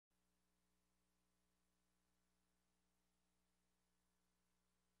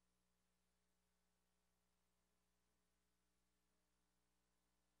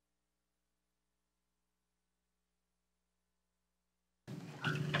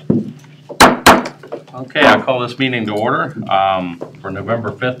Okay, I call this meeting to order for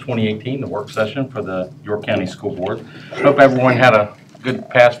November 5th, 2018, the work session for the York County School Board. Hope everyone had a good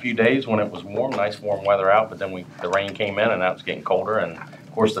past few days when it was warm, nice warm weather out, but then the rain came in and now it's getting colder, and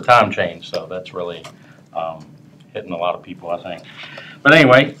of course the time changed, so that's really hitting a lot of people, I think. But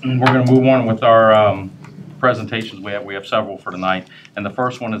anyway, we're going to move on with our presentations. We have several for tonight, and the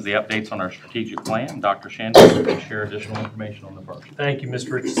first one is the updates on our strategic plan. Dr. Shandler will share additional information on the first. Thank you,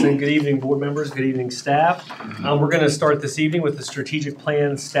 Mr. Richardson. Good evening, board members. Good evening, staff. We're going to start this evening with the strategic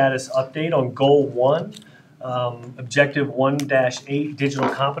plan status update on Goal 1, Objective 1-8, Digital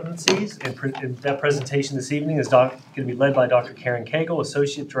Competencies. And that presentation this evening is going to be led by Dr. Karen Cagle,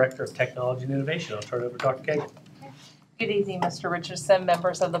 Associate Director of Technology and Innovation. I'll turn it over to Dr. Cagle. Good evening, Mr. Richardson,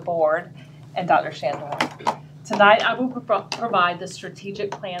 members of the board, and Dr. Shandler. Tonight, I will provide the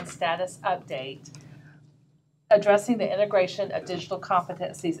strategic plan status update addressing the integration of digital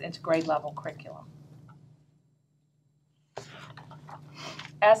competencies into grade level curriculum.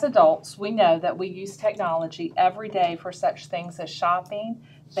 As adults, we know that we use technology every day for such things as shopping,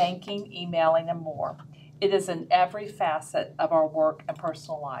 banking, emailing, and more. It is in every facet of our work and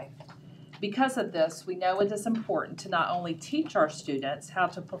personal life. Because of this, we know it is important to not only teach our students how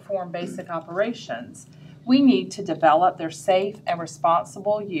to perform basic operations, we need to develop their safe and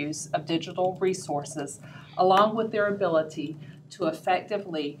responsible use of digital resources, along with their ability to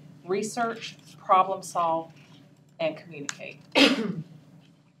effectively research, problem solve, and communicate.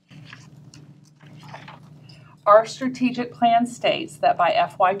 Our strategic plan states that by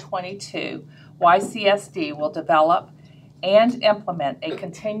FY22, YCSD will develop and implement a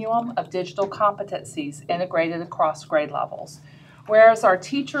continuum of digital competencies integrated across grade levels. Whereas our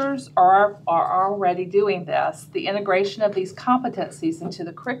teachers are already doing this, the integration of these competencies into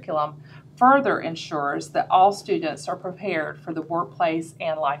the curriculum further ensures that all students are prepared for the workplace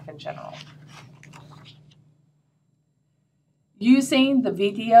and life in general. Using the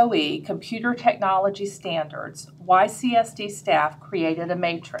VDOE computer technology standards, YCSD staff created a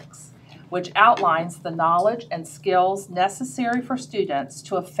matrix which outlines the knowledge and skills necessary for students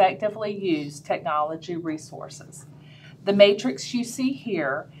to effectively use technology resources. The matrix you see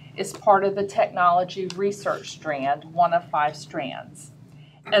here is part of the technology research strand, one of 5 strands.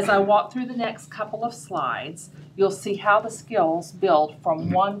 As I walk through the next couple of slides, you'll see how the skills build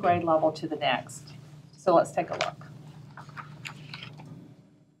from one grade level to the next. So let's take a look.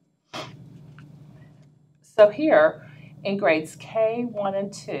 So here in grades K, 1,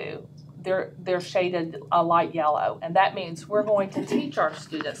 and 2, they're shaded a light yellow, and that means we're going to teach our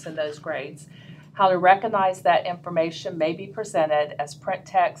students in those grades how to recognize that information may be presented as print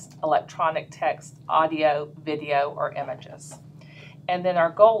text, electronic text, audio, video, or images. And then our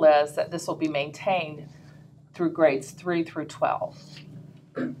goal is that this will be maintained through grades 3 through 12.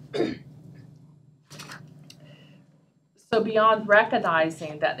 So beyond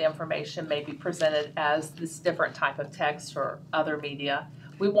recognizing that the information may be presented as this different type of text or other media,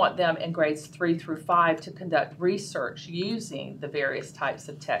 we want them in grades 3 through 5 to conduct research using the various types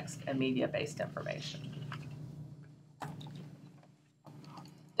of text and media-based information.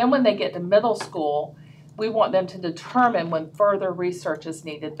 Then when they get to middle school, we want them to determine when further research is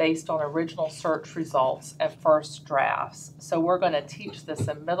needed based on original search results and first drafts. So we're going to teach this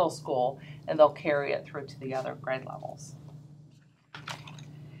in middle school, and they'll carry it through to the other grade levels.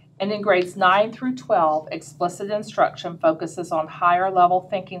 And in grades 9 through 12, explicit instruction focuses on higher level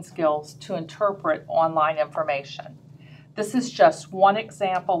thinking skills to interpret online information. This is just one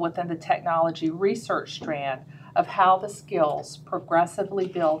example within the technology research strand of how the skills progressively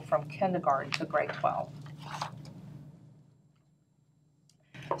build from kindergarten to grade 12.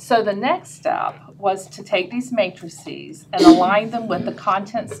 So the next step was to take these matrices and align them with the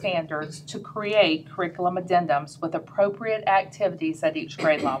content standards to create curriculum addendums with appropriate activities at each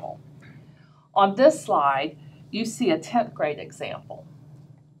grade level. On this slide, you see a 10th grade example.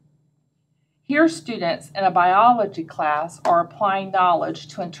 Here, students in a biology class are applying knowledge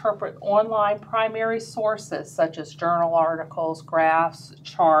to interpret online primary sources such as journal articles, graphs,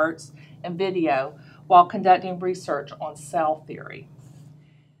 charts, and video while conducting research on cell theory.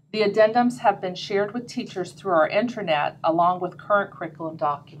 The addendums have been shared with teachers through our intranet along with current curriculum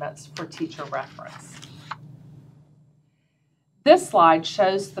documents for teacher reference. This slide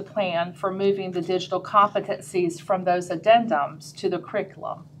shows the plan for moving the digital competencies from those addendums to the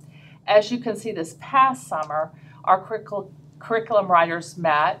curriculum. As you can see, this past summer, our curriculum writers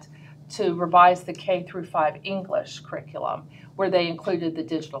met to revise the K through 5 English curriculum, where they included the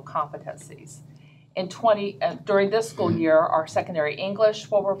digital competencies. During this school year, our secondary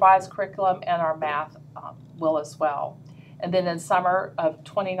English will revise curriculum and our math will as well. And then in summer of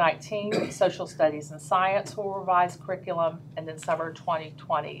 2019, social studies and science will revise curriculum. And then summer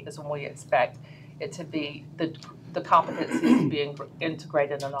 2020 is when we expect it to be, the competencies to be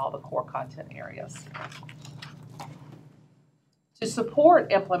integrated in all the core content areas. To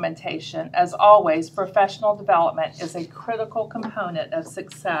support implementation, as always, professional development is a critical component of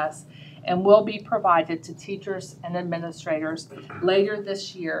success and will be provided to teachers and administrators later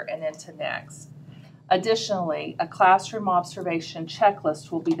this year and into next. Additionally, a classroom observation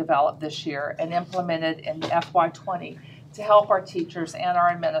checklist will be developed this year and implemented in FY20 to help our teachers and our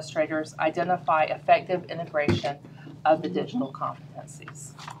administrators identify effective integration of the digital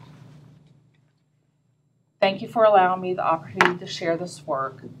competencies. Thank you for allowing me the opportunity to share this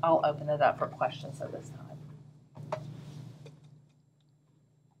work. I'll open it up for questions at this time.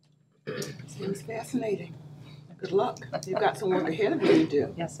 Seems fascinating. Good luck. You've got some work ahead of you to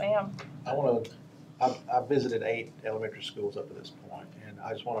do. Yes, ma'am. I've visited 8 elementary schools up to this point, and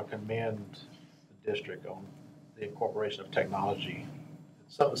I just want to commend the district on the incorporation of technology.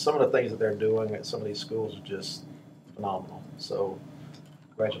 Some of the things that they're doing at some of these schools are just phenomenal. So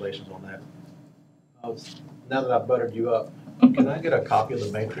congratulations on that. Now that I've buttered you up, can I get a copy of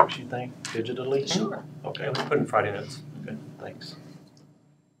the matrix, you think, digitally? Sure. Okay. Yeah, we put in Friday notes. Okay, thanks.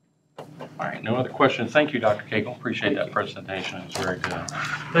 All right, no other questions. Thank you, Dr. Cagle. Appreciate that presentation. It was very good.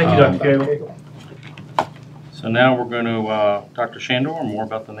 Thank you, Dr. Cagle. So now we're going to, Dr. Shandor, more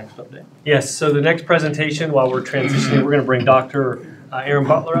about the next update. Yes, so the next presentation, while we're transitioning, we're going to bring Dr. Aaron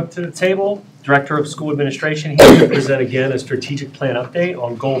Butler up to the table, Director of School Administration. He's going to present again a strategic plan update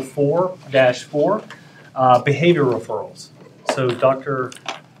on Goal 4-4, behavior referrals. So Dr.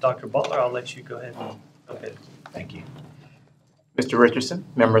 Butler, I'll let you go ahead and jump in. Thank you. Mr. Richardson,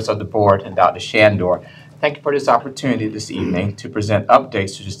 members of the board, and Dr. Shandor, thank you for this opportunity this evening to present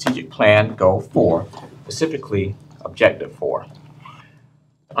updates to Strategic Plan Goal 4, specifically Objective 4.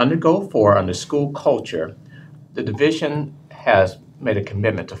 Under Goal 4, under school culture, the division has made a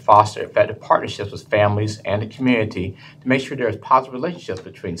commitment to foster effective partnerships with families and the community to make sure there is positive relationships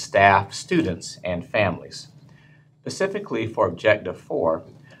between staff, students, and families. Specifically for Objective 4,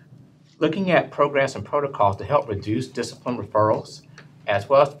 looking at programs and protocols to help reduce discipline referrals, as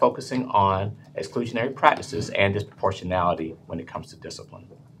well as focusing on exclusionary practices and disproportionality when it comes to discipline.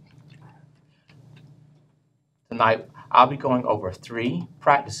 Tonight, I'll be going over 3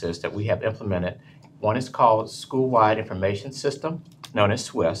 practices that we have implemented. One is called School-Wide Information System, known as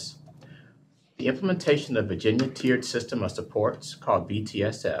SWIS. The implementation of Virginia Tiered System of Supports, called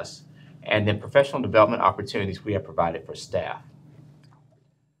VTSS, and then professional development opportunities we have provided for staff.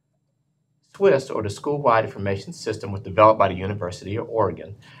 SWIS, or the School-Wide Information System, was developed by the University of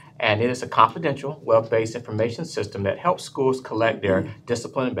Oregon, and it is a confidential, web-based information system that helps schools collect their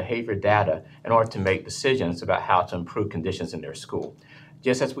discipline and behavior data in order to make decisions about how to improve conditions in their school.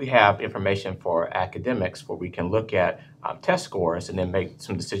 Just as we have information for academics where we can look at test scores and then make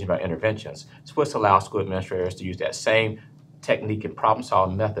some decisions about interventions, SWIS allows school administrators to use that same technique and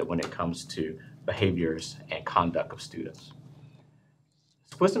problem-solving method when it comes to behaviors and conduct of students.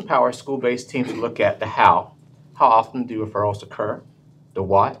 SWIS empowers school-based teams to look at the how often do referrals occur, the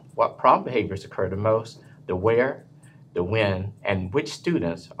what problem behaviors occur the most, the where, the when, and which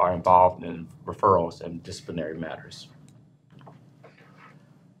students are involved in referrals and disciplinary matters.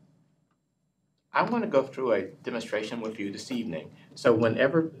 I want to go through a demonstration with you this evening. So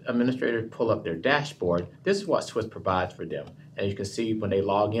whenever administrators pull up their dashboard, this is what SWIS provides for them. And you can see when they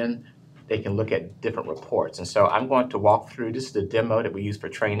log in, they can look at different reports. And so I'm going to walk through, this is the demo that we use for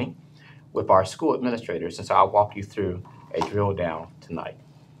training with our school administrators. And so I'll walk you through a drill down tonight.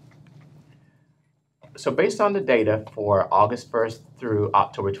 So based on the data for August 1st through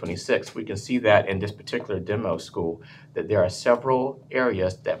October 26th, we can see that in this particular demo school, that there are several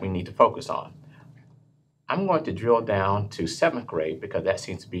areas that we need to focus on. I'm going to drill down to 7th grade because that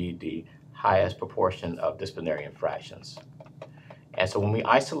seems to be the highest proportion of disciplinary infractions. And so when we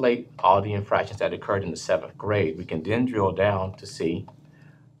isolate all the infractions that occurred in the 7th grade, we can then drill down to see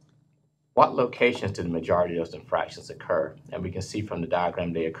what locations did the majority of those infractions occur. And we can see from the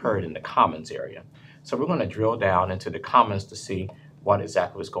diagram they occurred in the commons area. So we're going to drill down into the commons to see what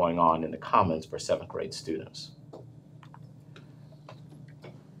exactly was going on in the commons for 7th grade students.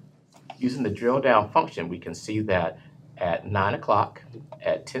 Using the drill down function, we can see that at 9 o'clock,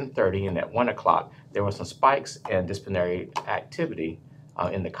 at 10:30, and at 1 o'clock, there were some spikes in disciplinary activity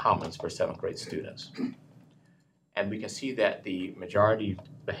in the commons for 7th grade students. And we can see that the majority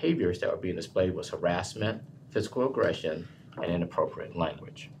behaviors that were being displayed was harassment, physical aggression, and inappropriate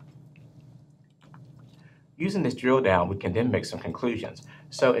language. Using this drill down, we can then make some conclusions.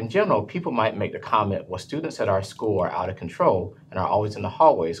 So in general, people might make the comment, well, students at our school are out of control and are always in the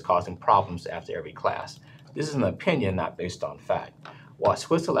hallways causing problems after every class. This is an opinion not based on fact. What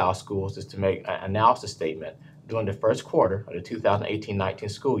SWIS allows schools is to make an analysis statement. During the first quarter of the 2018-19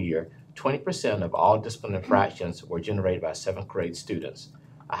 school year, 20% of all discipline infractions were generated by 7th grade students.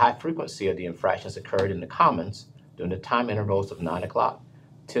 A high frequency of the infractions occurred in the commons during the time intervals of 9 o'clock,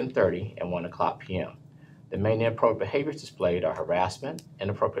 10:30, and 1 o'clock p.m. The main inappropriate behaviors displayed are harassment,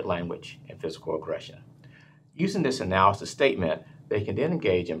 inappropriate language, and physical aggression. Using this analysis statement, they can then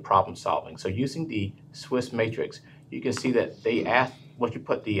engage in problem solving. So using the SWIS matrix, you can see that they ask, once you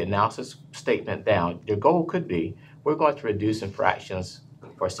put the analysis statement down, your goal could be, we're going to reduce infractions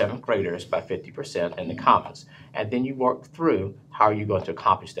for 7th graders by 50% in the commons. And then you work through how are you going to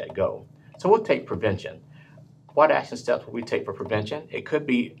accomplish that goal. So we'll take prevention. What action steps will we take for prevention? It could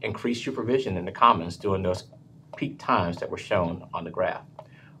be increased supervision in the commons during those peak times that were shown on the graph.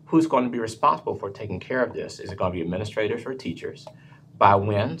 Who's going to be responsible for taking care of this? Is it going to be administrators or teachers? By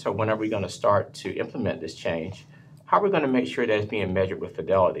when? So when are we going to start to implement this change? How are we going to make sure that it's being measured with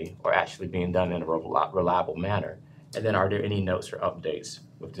fidelity or actually being done in a reliable manner? And then are there any notes or updates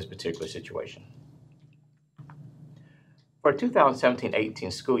with this particular situation? For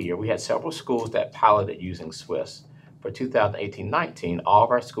 2017-18 school year, we had several schools that piloted using SWIS. For 2018-19, all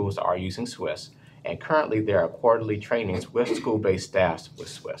of our schools are using SWIS, and currently there are quarterly trainings with school-based staffs with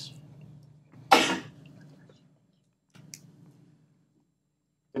SWIS.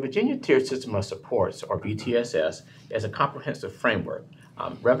 The Virginia Tiered System of Supports, or VTSS, is a comprehensive framework.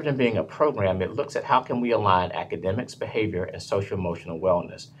 Rather than being a program, it looks at how can we align academics, behavior, and social-emotional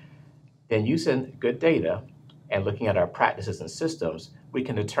wellness. Then using good data and looking at our practices and systems, we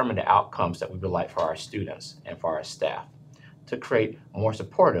can determine the outcomes that we would like for our students and for our staff to create more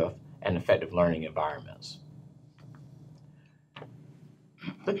supportive and effective learning environments.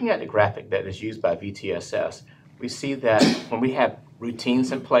 Looking at the graphic that is used by VTSS, we see that when we have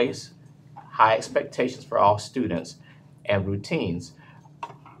routines in place, high expectations for all students, and routines,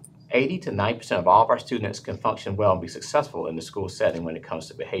 80 to 90% of all of our students can function well and be successful in the school setting when it comes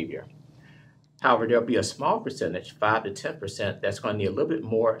to behavior. However, there'll be a small percentage, 5 to 10%, that's going to need a little bit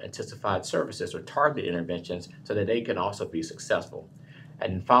more intensified services or targeted interventions so that they can also be successful.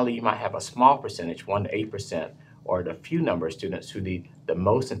 And finally, you might have a small percentage, 1 to 8%, or the few number of students who need the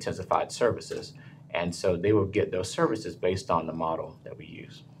most intensified services. And so they will get those services based on the model that we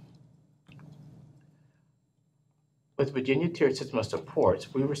use. With Virginia Tiered System of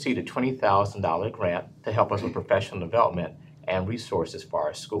Supports, we received a $20,000 grant to help us with professional development and resources for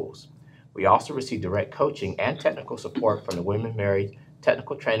our schools. We also received direct coaching and technical support from the William & Mary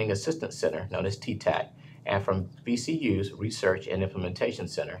Technical Training Assistance Center, known as TTAC, and from VCU's Research and Implementation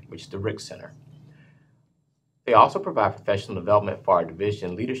Center, which is the RIC Center. They also provide professional development for our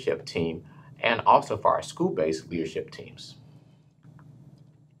division leadership team and also for our school-based leadership teams.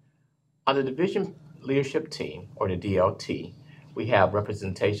 On the division leadership team, or the DLT, we have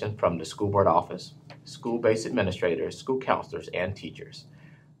representation from the school board office, school-based administrators, school counselors, and teachers.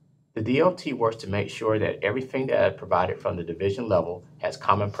 The DLT works to make sure that everything that is provided from the division level has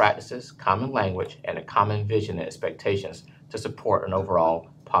common practices, common language, and a common vision and expectations to support an overall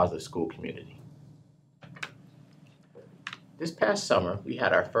positive school community. This past summer, we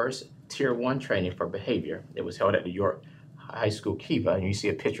had our first Tier 1 training for behavior. It was held at the York High School Kiva, and you see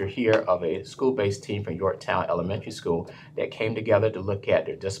a picture here of a school-based team from Yorktown Elementary School that came together to look at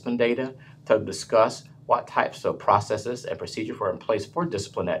their discipline data, to discuss what types of processes and procedures were in place for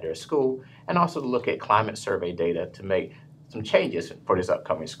discipline at their school, and also to look at climate survey data to make some changes for this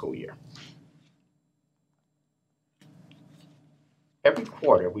upcoming school year. Every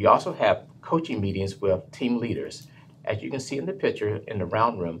quarter, we also have coaching meetings with team leaders. As you can see in the picture in the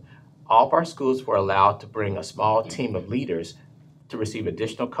round room, all of our schools were allowed to bring a small team of leaders to receive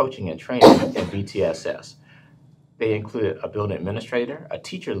additional coaching and training in VTSS. They included a building administrator, a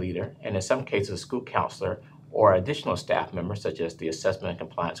teacher leader, and in some cases a school counselor or additional staff members such as the assessment and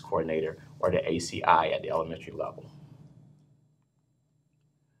compliance coordinator or the ACI at the elementary level.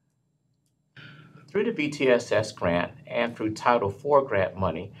 Through the VTSS grant and through Title IV grant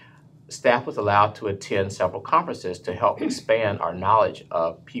money, staff was allowed to attend several conferences to help expand our knowledge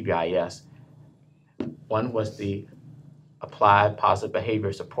of PBIS. One was the Applied Positive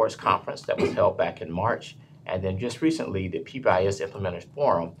Behavior Supports Conference that was held back in March, and then just recently the PBIS Implementers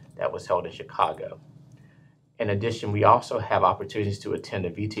Forum that was held in Chicago. In addition, we also have opportunities to attend the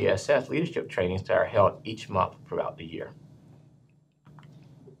VTSS leadership trainings that are held each month throughout the year.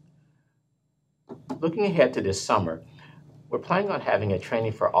 Looking ahead to this summer, we're planning on having a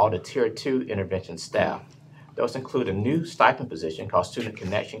training for all the Tier 2 intervention staff. Those include a new stipend position called Student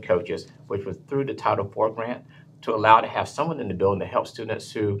Connection Coaches, which was through the Title IV grant to allow to have someone in the building to help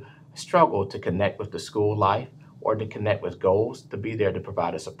students who struggle to connect with the school life or to connect with goals, to be there to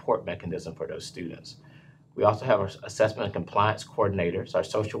provide a support mechanism for those students. We also have our assessment and compliance coordinators, our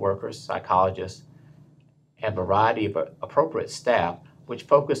social workers, psychologists, and a variety of appropriate staff, which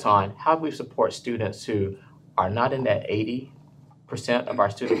focus on how we support students who are not in that 80% of our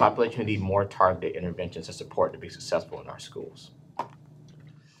student population who need more targeted interventions and support to be successful in our schools.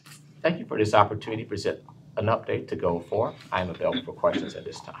 Thank you for this opportunity to present an update to Goal 4. I am available for questions at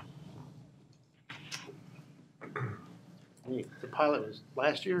this time. The pilot was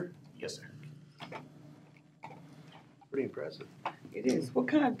last year? Yes, sir. Pretty impressive. It is. What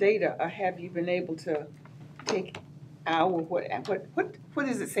kind of data have you been able to take out? What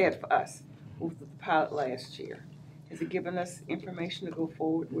has it said for us with the pilot last year? Has it given us information to go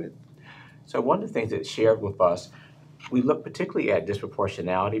forward with? So one of the things it shared with us, we look particularly at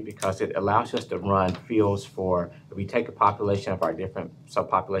disproportionality because it allows us to run fields for, if we take a population of our different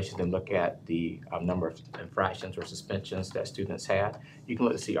subpopulations and look at the number of infractions or suspensions that students had, you can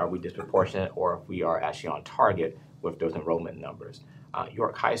look to see are we disproportionate or if we are actually on target with those enrollment numbers.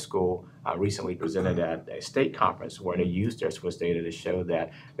 York High School recently presented at a state conference where they used their SWIS data to show that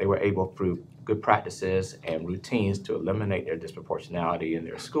they were able, through good practices and routines, to eliminate their disproportionality in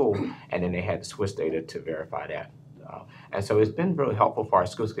their school, and then they had the SWIS data to verify that. And so it's been really helpful for our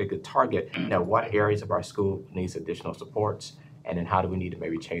schools to target, what areas of our school needs additional supports, and then how do we need to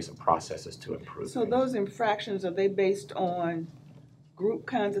maybe change some processes to improve So things. those infractions, are they based on group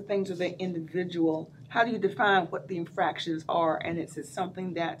kinds of things, or are they individual? How do you define what the infractions are? And is it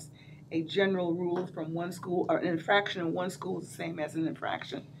something that's a general rule from one school, or an infraction in one school is the same as an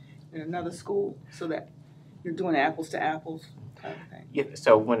infraction in another school, so that you're doing apples to apples kind of thing? Yeah,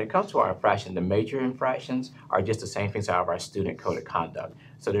 so when it comes to our infractions, the major infractions are just the same things out of our student code of conduct.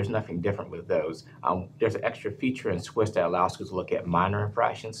 So there's nothing different with those. There's an extra feature in SWIS that allows us to look at minor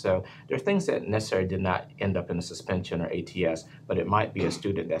infractions. So there are things that necessarily did not end up in a suspension or ATS, but it might be a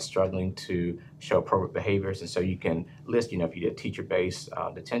student that's struggling to show appropriate behaviors. And so you can list, if you did teacher-based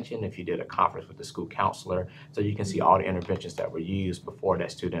detention, if you did a conference with the school counselor, so you can see all the interventions that were used before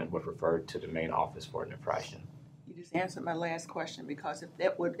that student was referred to the main office for an infraction. You just answered my last question, because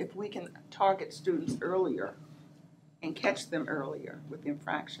if we can target students earlier and catch them earlier with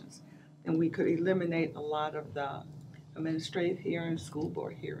infractions, then we could eliminate a lot of the administrative hearings, school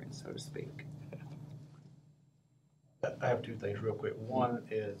board hearings, so to speak. I have two things real quick. One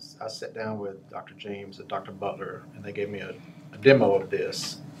is I sat down with Dr. James and Dr. Butler, and they gave me a demo of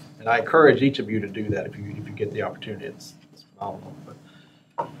this. And I encourage each of you to do that if you get the opportunity. It's phenomenal. But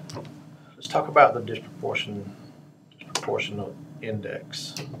let's talk about the disproportional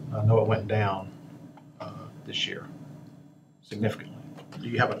index. I know it went down this year significantly. Do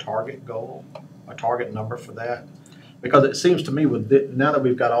you have a target goal, a target number for that? Because it seems to me now that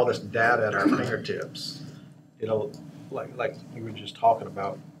we've got all this data at our fingertips, it'll, like we were just talking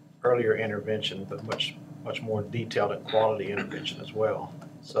about, earlier intervention, but much more detailed and quality intervention as well.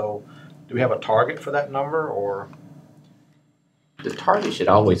 So do we have a target for that number, or? The target should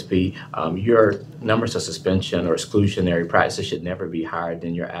always be your numbers of suspension or exclusionary practices should never be higher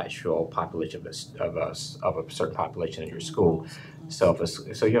than your actual population of a certain population in your school. So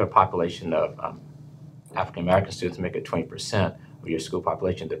so you have a population of African American students, make it 20% of your school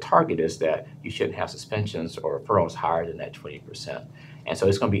population. The target is that you shouldn't have suspensions or referrals higher than that 20%. And so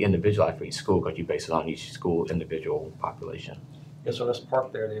it's going to be individualized for each school because you base it on each school individual population. Yeah, so let's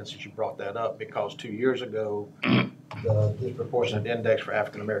park there then, since you brought that up, because 2 years ago, the disproportionate index for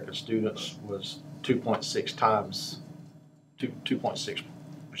African American students was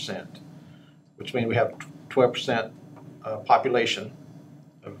 2.6%, which means we have 12% population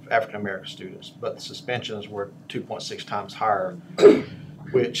of African American students, but the suspensions were 2.6 times higher,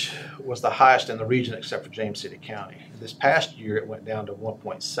 which was the highest in the region except for James City County. This past year, it went down to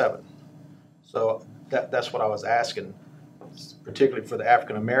 1.7. So that's what I was asking, particularly for the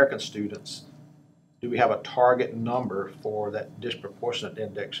African American students. Do we have a target number for that disproportionate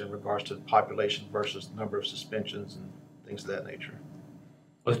index in regards to the population versus the number of suspensions and things of that nature?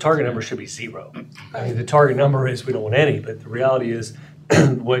 Well, the target number should be 0. I mean, the target number is we don't want any, but the reality is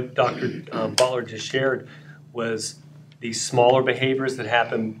what Dr. Butler just shared was these smaller behaviors that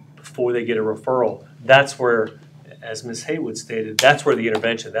happen before they get a referral. That's where, as Ms. Haywood stated, that's where the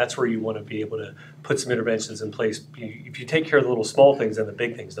intervention, that's where you want to be able to put some interventions in place. If you take care of the little small things, then the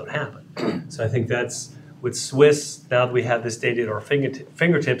big things don't happen. So I think that's With Swiss, now that we have this data at our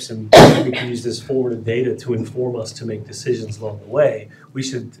fingertips and we can use this forwarded data to inform us to make decisions along the way, we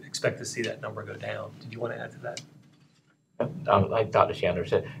should expect to see that number go down. Did you want to add to that? Like Dr. Chandler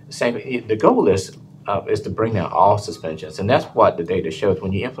said, the goal is to bring down all suspensions, and that's what the data shows.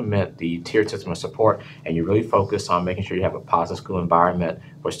 When you implement the tiered system of support and you really focus on making sure you have a positive school environment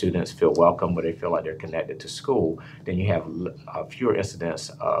where students feel welcome, where they feel like they're connected to school, then you have fewer incidents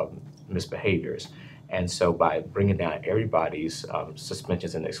of misbehaviors. And so by bringing down everybody's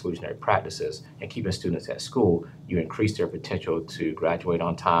suspensions and exclusionary practices and keeping students at school, you increase their potential to graduate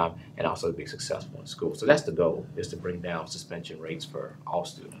on time and also be successful in school. So that's the goal, is to bring down suspension rates for all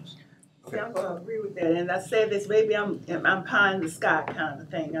students. See, I'm gonna agree with that, and I said this, maybe I'm pie in the sky kind of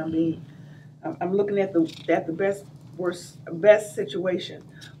thing. I mean, I'm looking at the best situation.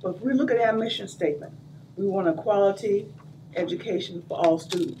 But if we look at our mission statement, we want a quality education for all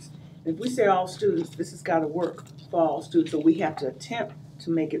students. If we say all students, this has got to work for all students, so we have to attempt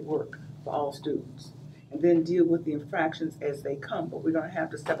to make it work for all students, and then deal with the infractions as they come. But we're going to have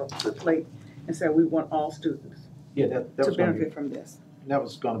to step up to the plate and say we want all students Yeah, that to was gonna be, benefit from this. that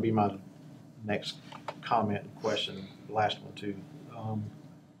was gonna be my next comment and question, the last one too.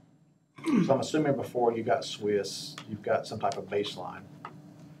 So I'm assuming before you got Swiss, you've got some type of baseline.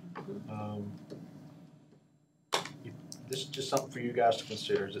 This is just something for you guys to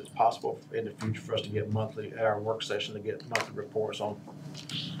consider. Is it possible in the future for us to get monthly, at our work session, to get monthly reports on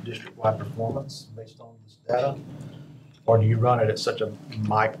district-wide performance based on this data? Or do you run it at such a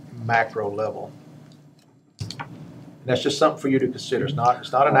macro level? And that's just something for you to consider. It's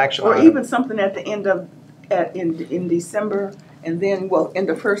not an action Or item. even something at the end of, in December, and then, well, in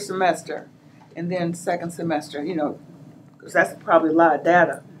the first semester, and then second semester, you know, because that's probably a lot of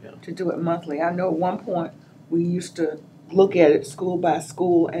data to do it monthly. I know at one point, we used to look at it school by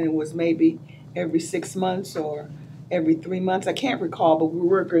school, and it was maybe every 6 months or every 3 months. I can't recall, but we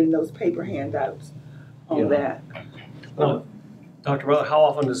were getting those paper handouts on that. Dr. Butler, how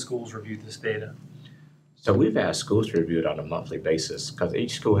often do schools review this data? So we've asked schools to review it on a monthly basis because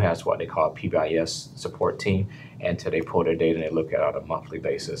each school has what they call a PBIS support team, and so they pull their data and they look at it on a monthly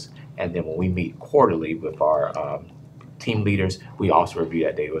basis. And then when we meet quarterly with our team leaders, we also review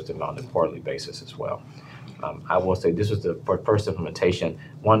that data with them on a quarterly basis as well. I will say this was the first implementation.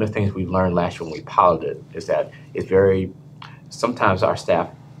 One of the things we learned last year when we piloted is that sometimes our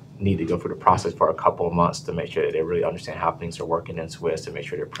staff need to go through the process for a couple of months to make sure that they really understand how things are working in Swiss, to make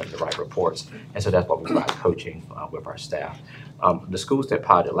sure they're printing the right reports. And so that's what we provide coaching with our staff. The schools that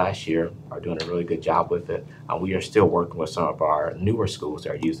piloted last year are doing a really good job with it. We are still working with some of our newer schools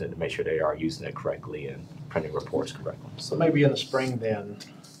that are using it to make sure they are using it correctly and printing reports correctly. So maybe in the spring then,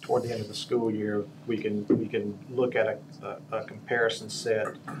 toward the end of the school year, we can look at a comparison set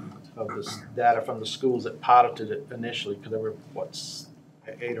of this data from the schools that piloted it initially, because there were,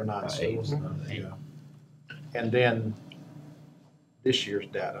 8 or 9 schools? Yeah. And then this year's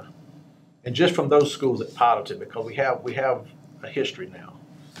data. And just from those schools that piloted, because we have a history now,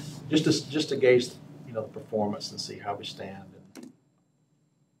 just to gauge, the performance and see how we stand. Does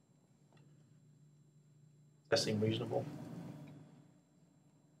that seem reasonable?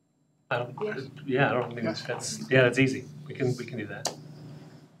 I don't think that's easy. We can do that.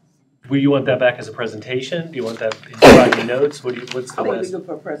 Will you want that back as a presentation? Do you want that in your notes? What's the I think we best? go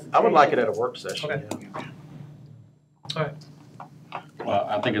for a presentation. I would like it at a work session. Okay. Yeah. All right. Well,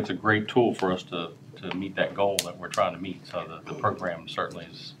 I think it's a great tool for us to meet that goal that we're trying to meet. So the program certainly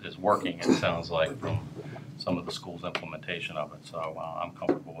is working, it sounds like, from some of the schools' implementation of it. So I'm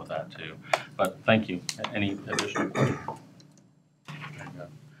comfortable with that too. But thank you. Any additional questions?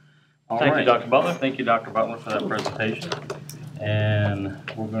 Thank you, Dr. Butler. Thank you, Dr. Butler, for that presentation. And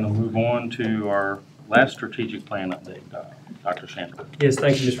we're going to move on to our last strategic plan update, Dr. Chandler. Yes,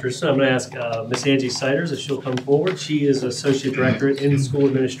 thank you, Mr. Richardson. I'm going to ask Ms. Angie Siders if she'll come forward. She is Associate Director in School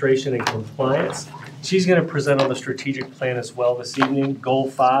Administration and Compliance. She's going to present on the strategic plan as well this evening.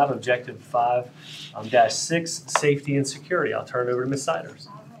 Goal 5, Objective 5-6, Safety and Security. I'll turn it over to Ms. Siders.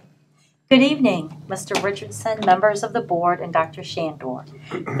 Good evening, Mr. Richardson, members of the board, and Dr. Shandor.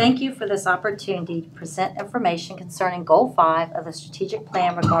 Thank you for this opportunity to present information concerning Goal 5 of the strategic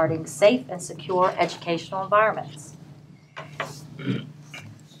plan regarding safe and secure educational environments. The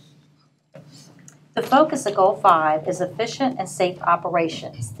focus of Goal 5 is efficient and safe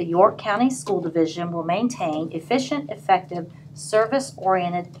operations. The York County School Division will maintain efficient, effective,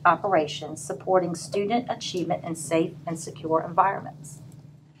 service-oriented operations supporting student achievement in safe and secure environments.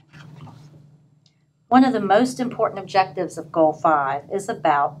 One of the most important objectives of Goal 5 is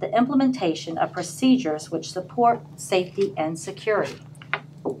about the implementation of procedures which support safety and security.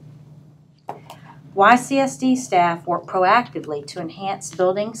 YCSD staff work proactively to enhance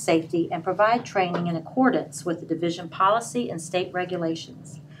building safety and provide training in accordance with the division policy and state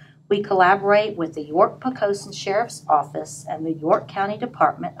regulations. We collaborate with the York-Poquoson Sheriff's Office and the York County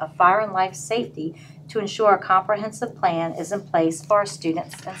Department of Fire and Life Safety to ensure a comprehensive plan is in place for our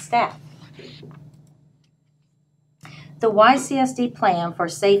students and staff. The YCSD Plan for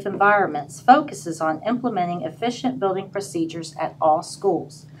Safe Environments focuses on implementing efficient building procedures at all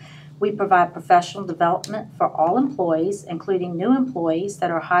schools. We provide professional development for all employees, including new employees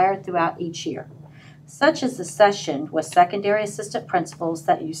that are hired throughout each year, such as the session with secondary assistant principals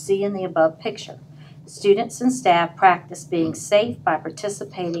that you see in the above picture. Students and staff practice being safe by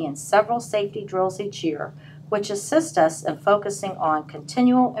participating in several safety drills each year, which assist us in focusing on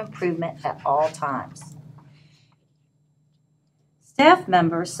continual improvement at all times. Staff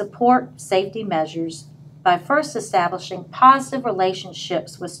members support safety measures by first establishing positive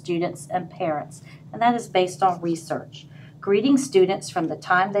relationships with students and parents, and that is based on research. Greeting students from the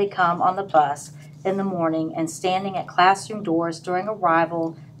time they come on the bus in the morning and standing at classroom doors during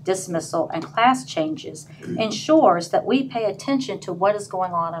arrival, dismissal, and class changes ensures that we pay attention to what is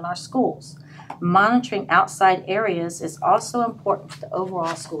going on in our schools. Monitoring outside areas is also important to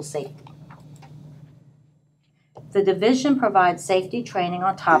overall school safety. The division provides safety training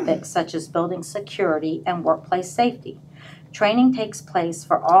on topics such as building security and workplace safety. Training takes place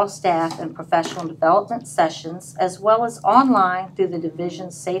for all staff in professional development sessions as well as online through the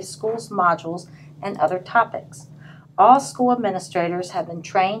division's Safe Schools modules and other topics. All school administrators have been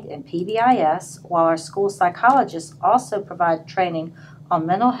trained in PBIS, while our school psychologists also provide training on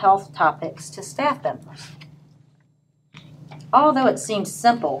mental health topics to staff members. Although it seems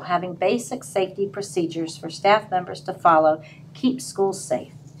simple, having basic safety procedures for staff members to follow keeps schools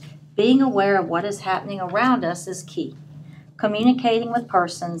safe. Being aware of what is happening around us is key. Communicating with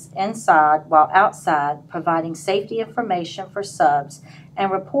persons inside while outside, providing safety information for subs,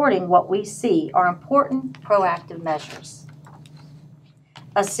 and reporting what we see are important proactive measures.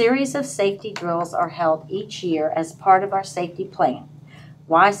 A series of safety drills are held each year as part of our safety plan.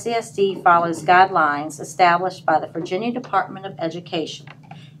 YCSD follows guidelines established by the Virginia Department of Education.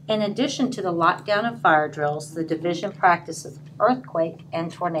 In addition to the lockdown and fire drills, the division practices earthquake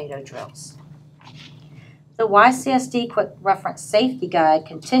and tornado drills. The YCSD Quick Reference Safety Guide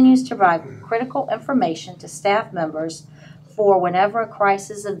continues to provide critical information to staff members for whenever a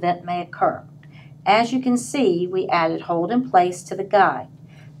crisis event may occur. As you can see, we added hold in place to the guide.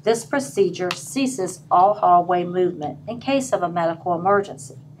 This procedure ceases all hallway movement in case of a medical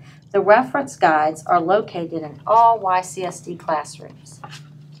emergency. The reference guides are located in all YCSD classrooms.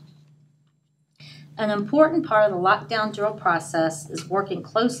 An important part of the lockdown drill process is working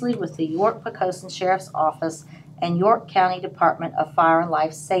closely with the York-Poquoson Sheriff's Office and York County Department of Fire and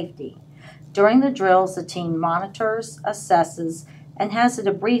Life Safety. During the drills, the team monitors, assesses, and has a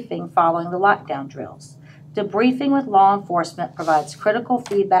debriefing following the lockdown drills. Debriefing with law enforcement provides critical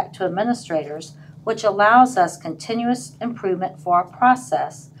feedback to administrators, which allows us continuous improvement for our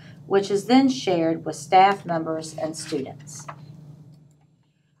process, which is then shared with staff members and students.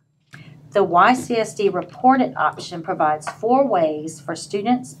 The YCSD Report-It option provides 4 ways for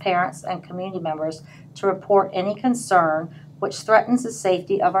students, parents, and community members to report any concern which threatens the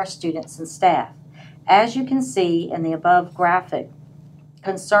safety of our students and staff. As you can see in the above graphic,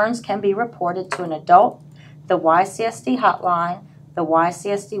 concerns can be reported to an adult, the YCSD hotline, the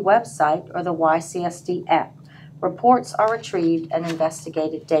YCSD website, or the YCSD app. Reports are retrieved and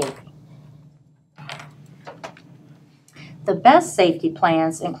investigated daily. The best safety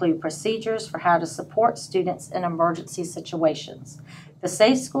plans include procedures for how to support students in emergency situations. The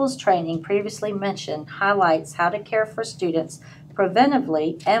Safe Schools training previously mentioned highlights how to care for students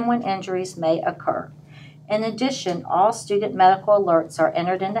preventively and when injuries may occur. In addition, all student medical alerts are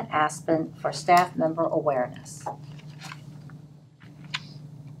entered into Aspen for staff member awareness.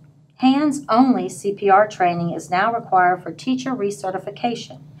 Hands-only CPR training is now required for teacher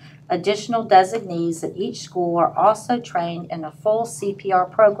recertification. Additional designees at each school are also trained in a full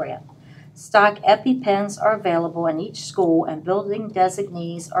CPR program. Stock EpiPens are available in each school, and building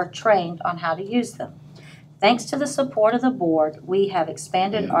designees are trained on how to use them. Thanks to the support of the board, we have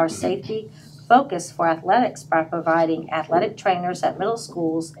expanded our safety focus for athletics by providing athletic trainers at middle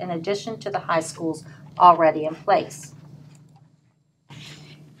schools in addition to the high schools already in place.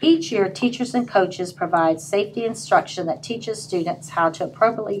 Each year, teachers and coaches provide safety instruction that teaches students how to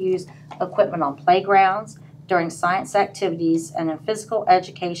appropriately use equipment on playgrounds, during science activities, and in physical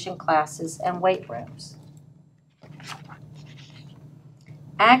education classes and weight rooms.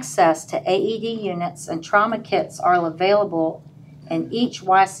 Access to AED units and trauma kits are available in each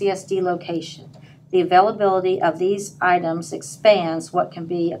YCSD location. The availability of these items expands what can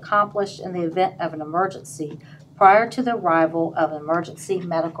be accomplished in the event of an emergency prior to the arrival of emergency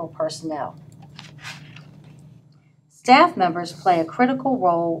medical personnel. Staff members play a critical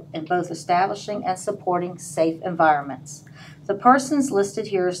role in both establishing and supporting safe environments. The persons listed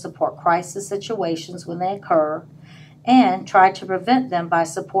here support crisis situations when they occur and try to prevent them by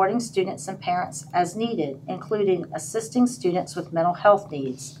supporting students and parents as needed, including assisting students with mental health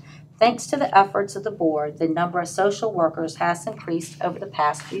needs. Thanks to the efforts of the board, the number of social workers has increased over the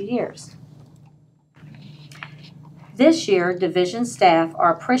past few years. This year, division staff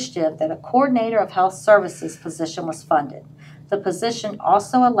are appreciative that a coordinator of health services position was funded. The position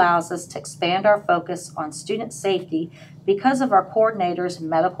also allows us to expand our focus on student safety because of our coordinator's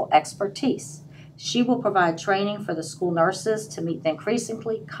medical expertise. She will provide training for the school nurses to meet the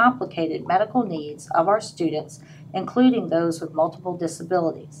increasingly complicated medical needs of our students, including those with multiple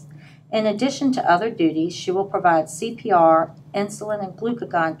disabilities. In addition to other duties, she will provide CPR, insulin, and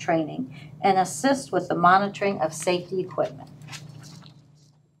glucagon training and assist with the monitoring of safety equipment.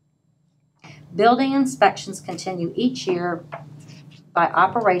 Building inspections continue each year by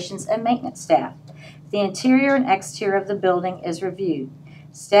operations and maintenance staff. The interior and exterior of the building is reviewed.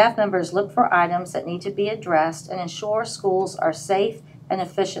 Staff members look for items that need to be addressed and ensure schools are safe and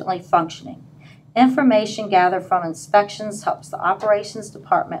efficiently functioning. Information gathered from inspections helps the operations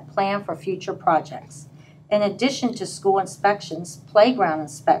department plan for future projects. In addition to school inspections, playground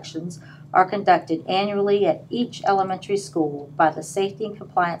inspections are conducted annually at each elementary school by the safety and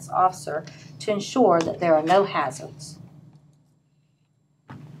compliance officer to ensure that there are no hazards.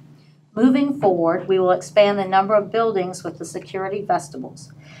 Moving forward, we will expand the number of buildings with the security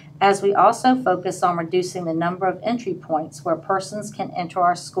vestibules, as we also focus on reducing the number of entry points where persons can enter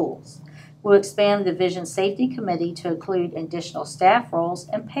our schools. We'll expand the Division Safety Committee to include additional staff roles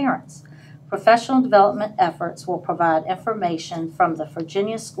and parents. Professional development efforts will provide information from the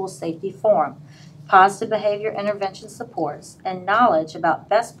Virginia School Safety Forum, positive behavior intervention supports, and knowledge about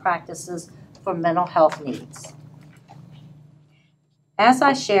best practices for mental health needs. As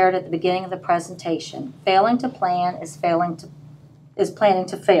I shared at the beginning of the presentation, failing to plan is planning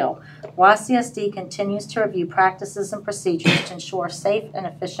to fail. YCSD continues to review practices and procedures to ensure safe and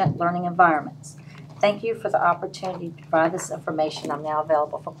efficient learning environments. Thank you for the opportunity to provide this information. I'm now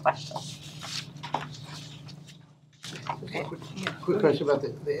available for questions. Quick question about the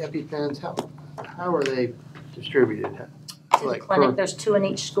EpiPens. How are they distributed? In the clinic, there's 2 in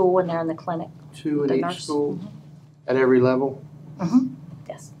each school, and they're in the clinic. 2 in the each nurse. school at every level?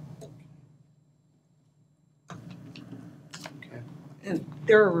 Yes. And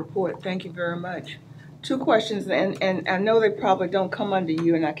thorough report, thank you very much. 2 questions, and I know they probably don't come under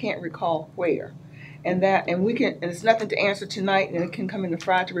you, and I can't recall where. And it's nothing to answer tonight, and it can come in the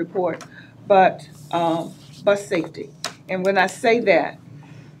Friday report, but bus safety. And when I say that,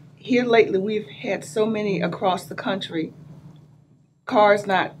 here lately we've had so many across the country, cars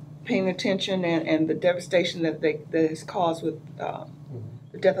not paying attention and the devastation that has caused with the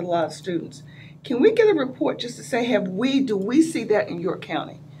death of a lot of students. Can we get a report just to say, do we see that in York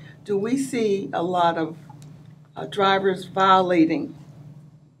County? Do we see a lot of drivers violating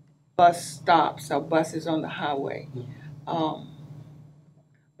bus stops or buses on the highway?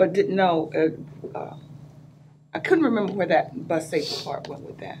 But didn't know, I couldn't remember where that bus safety part went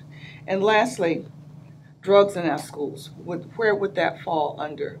with that. And lastly, drugs in our schools. Where would that fall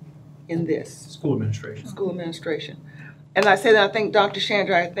under in this? School administration. School administration. And I said, I think Dr.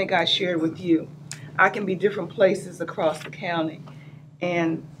 Chandra, I think I shared with you, I can be different places across the county,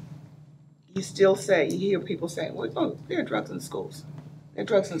 and you still say, you hear people saying, well, oh, there are drugs in schools. There are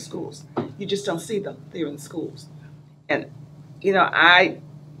drugs in schools. You just don't see them. They're in schools. And, I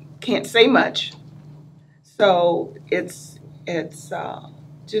can't say much. So it's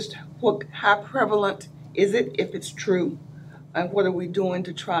just how prevalent is it, if it's true, and what are we doing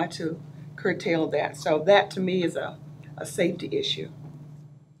to try to curtail that? So that to me is a safety issue.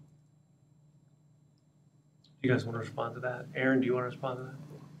 You guys want to respond to that? Aaron, do you want to respond to that?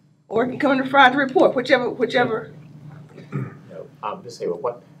 Or it can come in the Friday report, whichever. Just say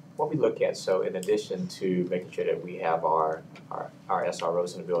what we look at. So in addition to making sure that we have our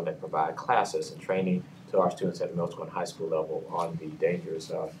SROs in the building that provide classes and training to our students at the middle school and high school level on the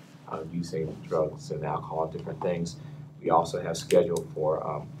dangers of using drugs and alcohol and different things, we also have scheduled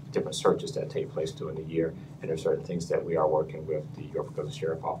for different searches that take place during the year. And there are certain things that we are working with the York County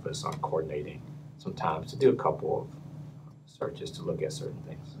Sheriff Office on coordinating sometimes to do a couple of searches to look at certain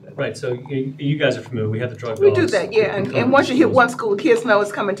things. Right, so you guys are familiar. We have the drug We dogs. do that, yeah. And once you hit one school, kids know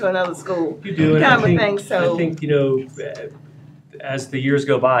it's coming to another school. You do, and kind I think, of thing. So I think as the years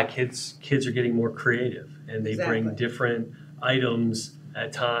go by, kids are getting more creative, and they bring Exactly. different items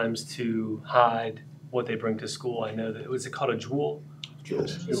at times to hide what they bring to school. I know that, was it called a jewel?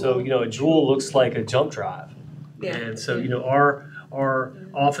 So, a jewel looks like a jump drive. Yeah. And so, our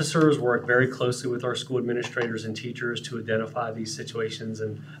officers work very closely with our school administrators and teachers to identify these situations.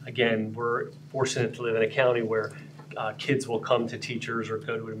 And again, we're fortunate to live in a county where kids will come to teachers or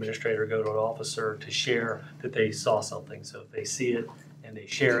go to an administrator, go to an officer to share that they saw something. So if they see it and they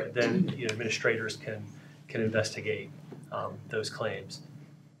share it, then administrators can investigate those claims.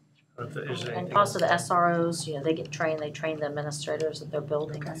 If there's anything And also else. the SROs, they get trained, they train the administrators at their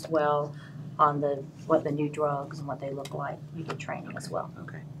building as well on what the new drugs and what they look like. You get training as well.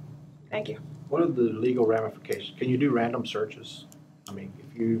 Okay, thank you. What are the legal ramifications? Can you do random searches? I mean,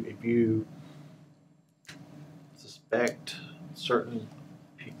 if you suspect certain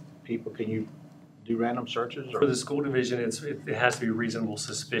people, can you do random searches? For the school division, it has to be reasonable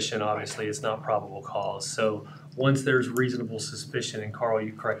suspicion. Obviously, it's not probable cause. So once there's reasonable suspicion, and Carl,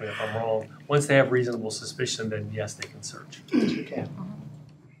 you correct me if I'm wrong, once they have reasonable suspicion, then yes, they can search. You can.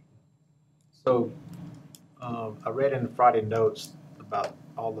 So I read in the Friday notes about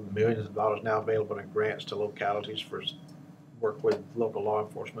all the millions of dollars now available in grants to localities for work with local law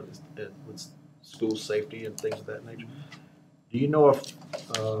enforcement with school safety and things of that nature. Do you know if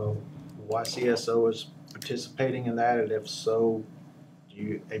YCSO is participating in that, and if so,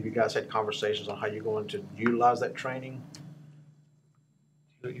 have you guys had conversations on how you're going to utilize that training?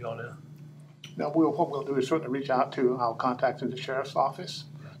 You all know? Now, what we'll do is certainly reach out to our contacts in the sheriff's office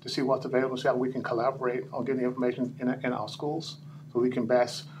to see what's available, see how we can collaborate on getting information in our schools so we can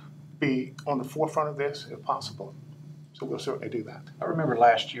best be on the forefront of this if possible. So we'll certainly do that. I remember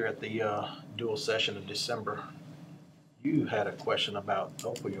last year at the dual session in December, you had a question about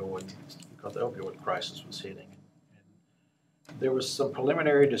opioid, because the opioid crisis was hitting. And there was some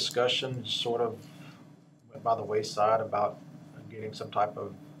preliminary discussion sort of went by the wayside about getting some type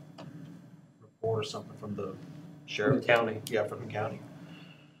of report or something from the sheriff. From the county. Yeah, from the county.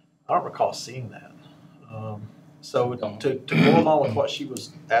 I don't recall seeing that. So to go along with what she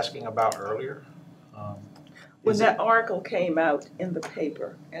was asking about earlier. When that article came out in the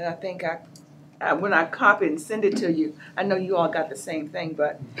paper, and I think when I copied and sent it to you, I know you all got the same thing,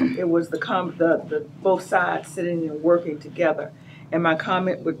 but it was the both sides sitting and working together. And my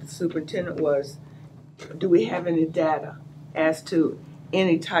comment with the superintendent was, do we have any data as to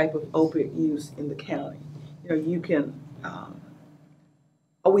any type of opiate use in the county? You can,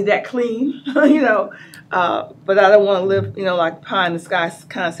 are we that clean? But I don't want to live, like pie in the sky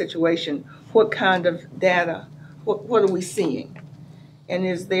kind of situation. What kind of data, what are we seeing? And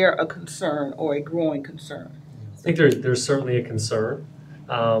is there a concern or a growing concern? I think there's certainly a concern,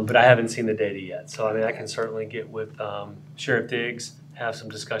 but I haven't seen the data yet. So I can certainly get with Sheriff Diggs, have some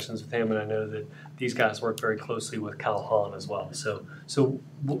discussions with him, and I know that these guys work very closely with Cal Hahn as well. So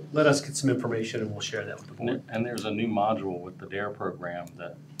let us get some information and we'll share that with the board. And there's a new module with the DARE program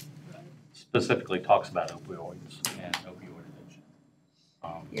that specifically talks about opioids and opioid addiction.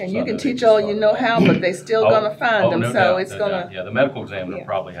 Yeah, you can teach all you know how, but they still gonna find them, no so doubt, it's no gonna. doubt. Yeah, the medical examiner Yeah.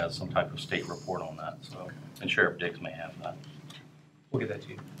 probably has some type of state report on that, so, and Sheriff Diggs may have that. We'll get that to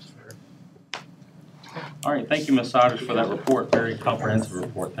you. All right, thank you, Ms. Siders, for that report, very comprehensive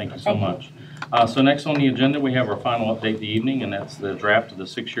report, thank you so much. So next on the agenda, we have our final update of the evening, and that's the draft of the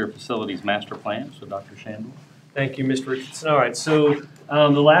 6-year facilities master plan, so Dr. Shandor. Thank you, Mr. Richardson. All right, so the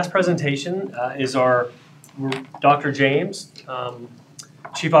last presentation is Dr. James,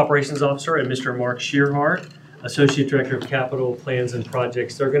 Chief Operations Officer, and Mr. Mark Shearhart, Associate Director of Capital Plans and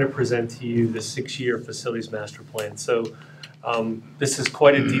Projects. They're going to present to you the 6-year facilities master plan. So this is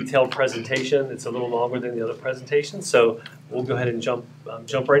quite a detailed presentation. It's a little longer than the other presentations, so we'll go ahead and jump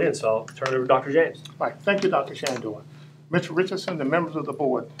right in. So I'll turn it over to Dr. James. Right. Thank you, Dr. Shandor. Mr. Richardson, the members of the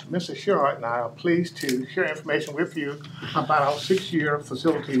board, Mr. Shearhart and I are pleased to share information with you about our 6-year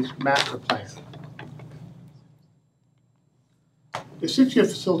facilities master plan. The 6-year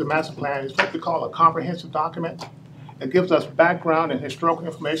facility master plan is what we call a comprehensive document. It gives us background and historical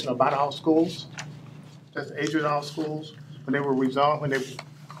information about our schools, the age of our schools, when they were rezoned, when they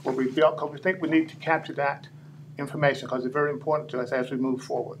were rebuilt, because we think we need to capture that information because it's very important to us as we move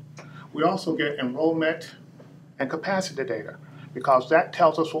forward. We also get enrollment and capacity data because that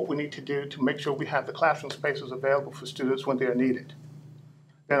tells us what we need to do to make sure we have the classroom spaces available for students when they're needed.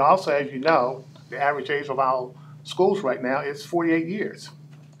 Then also, as you know, the average age of our schools right now is 48 years.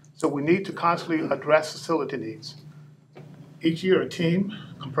 So we need to constantly address facility needs. Each year, a team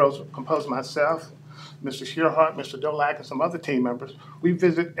composed of myself, Mr. Shearhart, Mr. Dolak, and some other team members, we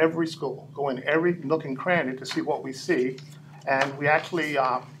visit every school, go in every nook and cranny to see what we see And we actually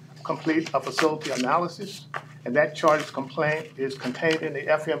complete a facility analysis, and that chart is contained in the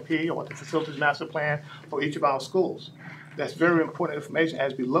FMP, or the Facilities Master Plan, for each of our schools. That's very important information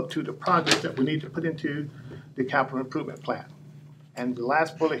as we look to the projects that we need to put into the capital improvement plan. And the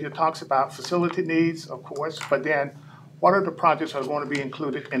last bullet here talks about facility needs, of course, but then what are the projects that are going to be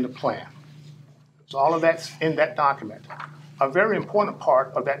included in the plan? So all of that's in that document. A very important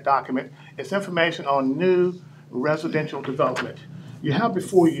part of that document is information on new residential development. You have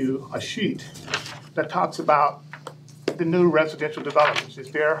before you a sheet that talks about the new residential developments.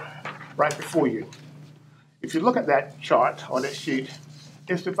 It's there right before you. If you look at that chart or that sheet,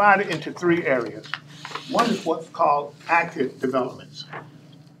 it's divided into 3 areas. One is what's called active developments.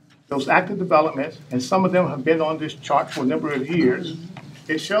 Those active developments, and some of them have been on this chart for a number of years,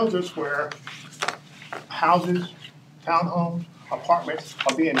 it shows us where houses, townhomes, apartments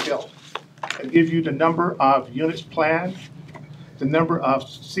are being built. It gives you the number of units planned, the number of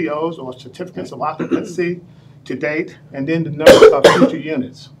COs or certificates of occupancy to date, and then the number of future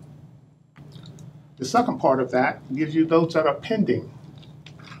units. The second part of that gives you those that are pending.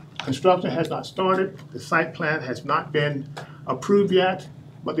 Construction has not started, the site plan has not been approved yet,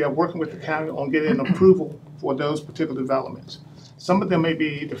 but they are working with the county on getting approval for those particular developments. Some of them may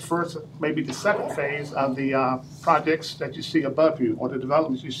be the first, maybe the second phase of the projects that you see above you, or the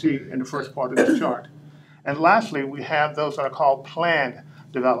developments you see in the first part of the chart. And lastly, we have those that are called planned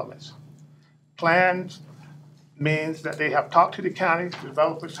developments. Plans means that they have talked to the county, the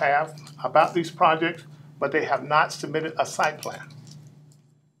developers have, about these projects, but they have not submitted a site plan.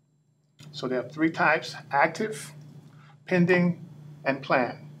 So there are 3 types: active, pending, and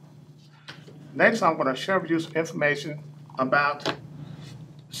planned. Next, I'm going to share with you some information about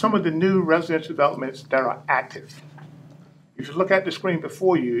some of the new residential developments that are active. If you look at the screen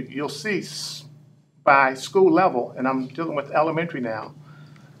before you, you'll see by school level, and I'm dealing with elementary now,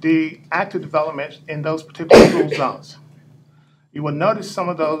 the active developments in those particular school zones. You will notice some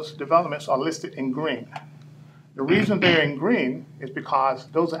of those developments are listed in green. The reason they're in green is because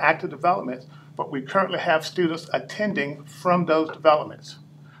those are active developments, but we currently have students attending from those developments.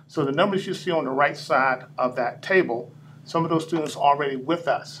 So the numbers you see on the right side of that table, some of those students are already with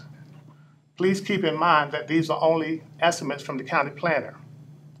us. Please keep in mind that these are only estimates from the county planner.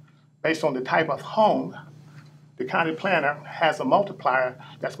 Based on the type of home, the county planner has a multiplier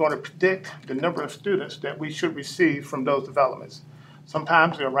that's going to predict the number of students that we should receive from those developments.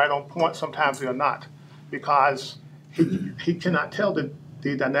 Sometimes they're right on point, sometimes they're not, because he cannot tell the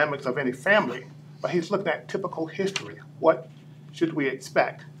dynamics of any family, but he's looking at typical history. What should we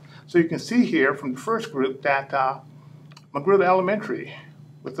expect? So you can see here from the first group that Magruder Elementary,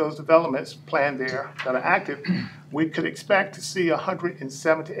 with those developments planned there that are active, we could expect to see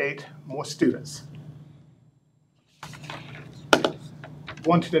 178 more students.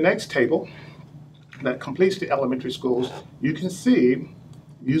 Going to the next table that completes the elementary schools, you can see,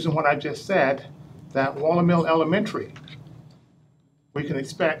 using what I just said, that Waller Mill Elementary, we can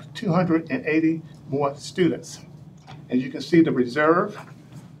expect 280 more students. And you can see the reserve.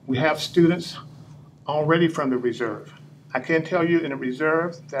 We have students already from the reserve. I can tell you in the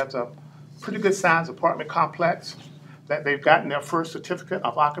reserve, that's a pretty good sized apartment complex that they've gotten their first certificate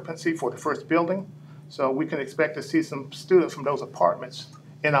of occupancy for the first building. So we can expect to see some students from those apartments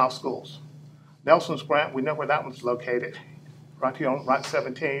in our schools. Nelson's Grant, we know where that one's located, right here on Route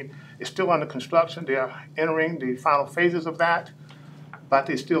 17. It's still under construction. They are entering the final phases of that, but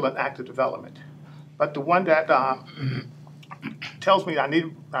it's still in active development. But the one that tells me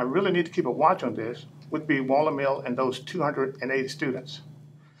I really need to keep a watch on this would be Waller Mill and those 280 students.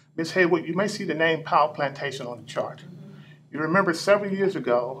 Ms. Haywood, you may see the name Powell Plantation on the chart. You remember several years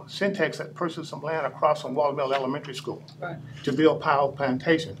ago, Syntex had purchased some land across from Waller Mill Elementary School to build Powell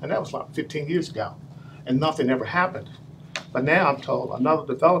Plantation, and that was like 15 years ago, and nothing ever happened. But now I'm told another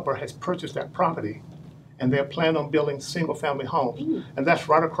developer has purchased that property, and they're planning on building single-family homes, and that's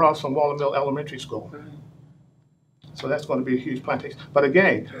right across from Waller Mill Elementary School. So that's going to be a huge plantation. But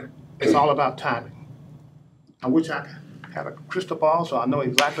again, it's all about timing. I wish I had a crystal ball so I know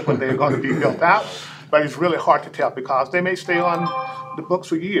exactly when they're going to be built out, but it's really hard to tell because they may stay on the books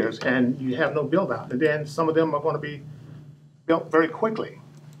for years and you have no build out. And then some of them are going to be built very quickly,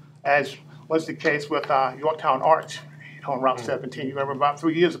 as was the case with Yorktown Arch on Route 17. You remember about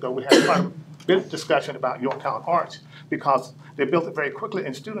 3 years ago we had quite a bit of discussion about Yorktown Arch because they built it very quickly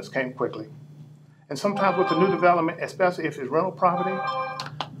and students came quickly. And sometimes with the new development, especially if it's rental property,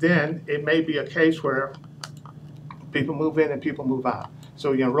 then it may be a case where people move in and people move out.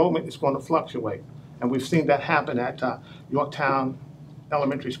 So your enrollment is going to fluctuate. And we've seen that happen at Yorktown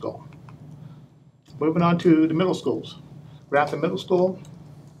Elementary School. Moving on to the middle schools. Grafton Middle School,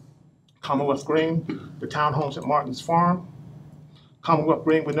 Commonwealth Green, the townhomes at Martin's Farm. Commonwealth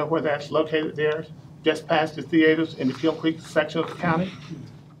Green, we know where that's located there, just past the theaters in the Peel Creek section of the county.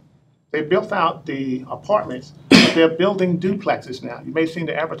 They built out the apartments, but they're building duplexes now. You may have seen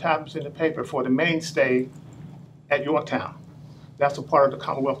the advertisements in the paper for the mainstay at Yorktown. That's a part of the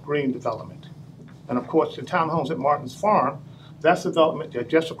Commonwealth Green development. And of course, the townhomes at Martin's Farm, that's development that's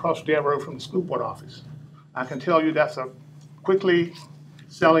just across the road from the school board office. I can tell you that's a quickly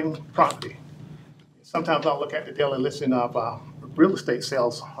selling property. Sometimes I'll look at the daily listing of real estate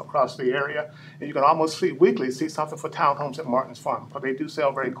sales across the area, and you can almost see weekly something for townhomes at Martin's Farm, but they do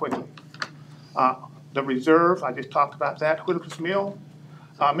sell very quickly. The Reserve, I just talked about that. Whitaker's Mill,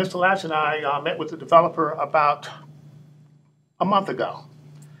 Mr. Lash and I met with the developer about a month ago,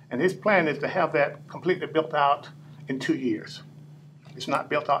 and his plan is to have that completely built out in 2 years. It's not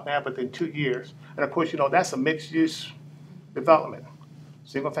built out now, but in 2 years. And of course, you know, that's a mixed-use development.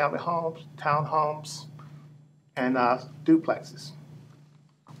 Single-family homes, townhomes, and duplexes.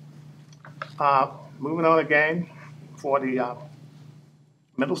 Moving on again for the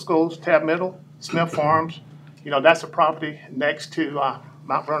middle schools, Tab Middle, Smith Farms. You know, that's a property next to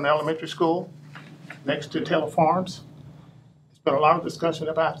Mount Vernon Elementary School, next to Taylor Farms. There's been a lot of discussion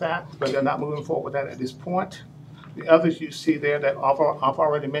about that, but they're not moving forward with that at this point. The others you see there that I've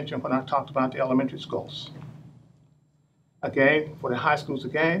already mentioned when I talked about the elementary schools. Again, for the high schools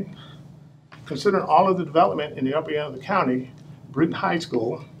again, considering all of the development in the upper end of the county, Britain High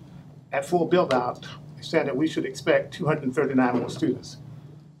School, at full build-out, is saying that we should expect 239 more students.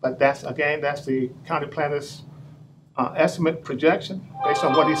 But that's the county planner's estimate projection based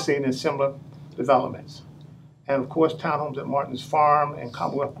on what he's seen in similar developments. And of course, townhomes at Martin's Farm and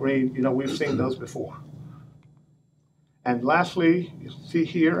Commonwealth Green, you know, we've seen those before. And lastly, you see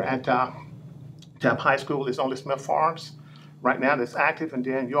here at Tab High School is only Smith Farms. Right now that's active, and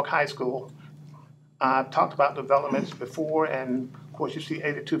then York High School. I've talked about developments before, and of course you see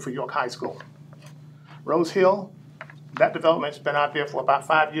 82 for York High School. Rose Hill, that development's been out there for about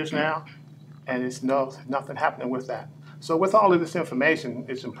 5 years now, and it's nothing happening with that. So with all of this information,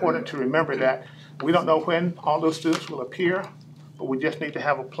 it's important to remember that we don't know when all those students will appear, but we just need to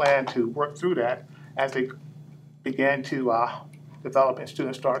have a plan to work through that as they begin to develop and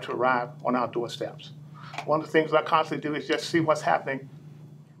students start to arrive on our doorsteps. One of the things I constantly do is just see what's happening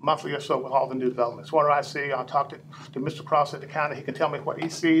monthly or so with all the new developments. What do I see? I'll talk to Mr. Cross at the county. He can tell me what he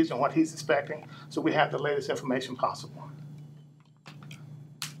sees and what he's expecting, so we have the latest information possible.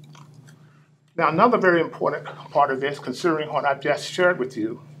 Now, another very important part of this, considering what I've just shared with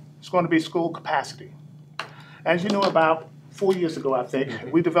you, is going to be school capacity. As you know, about 4 years ago, I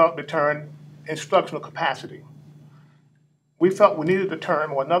think, we developed the term instructional capacity. We felt we needed a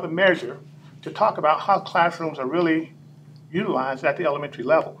term or another measure to talk about how classrooms are really utilized at the elementary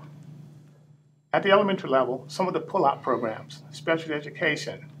level. At the elementary level, some of the pull-out programs, special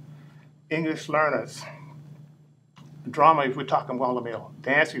education, English learners, drama if we're talking Waller Mill,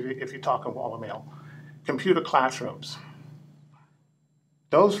 dance if you're talking Waller Mill, computer classrooms.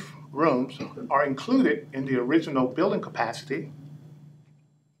 Those rooms are included in the original building capacity.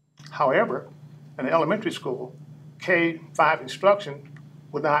 However, in the elementary school, K-5 instruction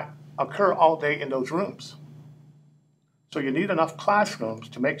would not occur all day in those rooms. So you need enough classrooms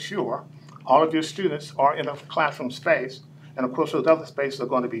to make sure all of your students are in a classroom space, and of course those other spaces are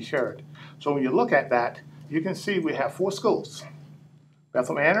going to be shared. So when you look at that, you can see we have 4 schools: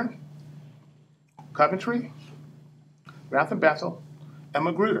 Bethel Manor, Coventry, Grafton Bethel, and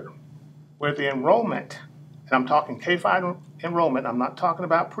Magruder, where the enrollment, and I'm talking K-5 enrollment, I'm not talking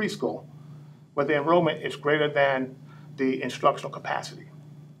about preschool, where the enrollment is greater than the instructional capacity.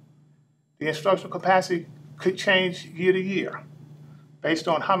 The instructional capacity could change year to year based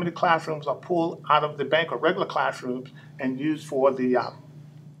on how many classrooms are pulled out of the bank of regular classrooms and used for the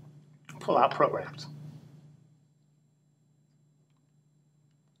pull-out programs.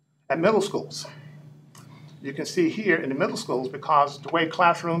 At middle schools, you can see here in the middle schools, because the way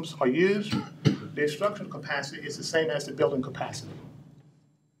classrooms are used, the instructional capacity is the same as the building capacity,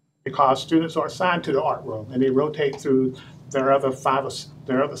 because students are assigned to the art room and they rotate through their other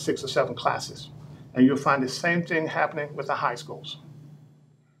 6 or 7 classes. And you'll find the same thing happening with the high schools.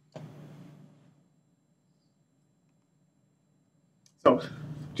 So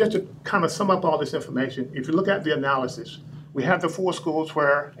just to kind of sum up all this information, if you look at the analysis, we have the 4 schools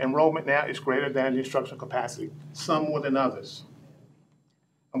where enrollment now is greater than the instructional capacity, some more than others.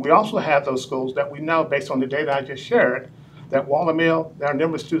 And we also have those schools that we know, based on the data I just shared, that Waller Mill, there are a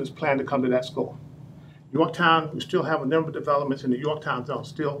number of students plan to come to that school. Yorktown, we still have a number of developments in the Yorktown zone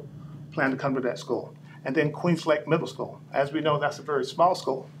still plan to come to that school. and then Queens Lake Middle School. As we know, that's a very small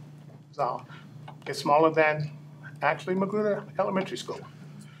school. So it's smaller than actually Magruder Elementary School.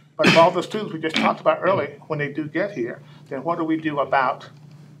 But of all the students we just talked about earlier, when they do get here, then what do we do about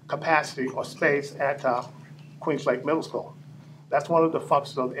capacity or space at Queens Lake Middle School? That's one of the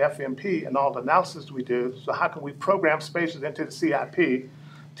functions of the FMP and all the analysis we do. So how can we program spaces into the CIP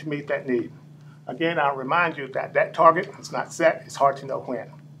to meet that need? Again, I'll remind you that that target is not set. It's hard to know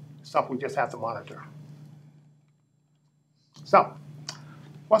when. It's something we just have to monitor. So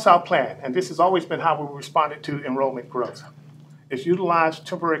what's our plan? And this has always been how we responded to enrollment growth. It's utilize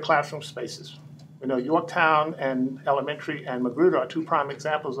temporary classroom spaces. We know Yorktown and Elementary and Magruder are two prime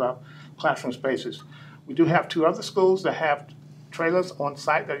examples of classroom spaces. We do have two other schools that have trailers on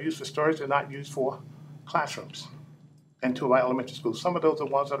site that are used for storage. They're not used for classrooms. And two of our elementary schools. Some of those are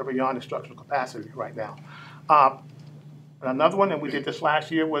ones that are beyond instructional capacity right now. Another one, and we did this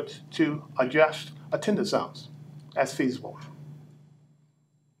last year, was to adjust attendance zones as feasible.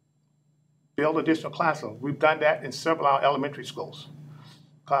 Build additional classrooms. We've done that in several of our elementary schools.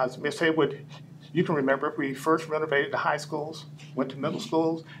 Because Ms. Haywood, you can remember we first renovated the high schools, went to middle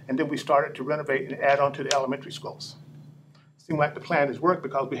schools, and then we started to renovate and add on to the elementary schools. It seemed like the plan has worked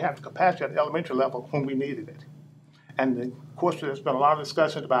because we have the capacity at the elementary level when we needed it. And of course, there's been a lot of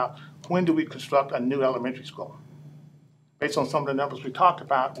discussion about when do we construct a new elementary school. Based on some of the numbers we talked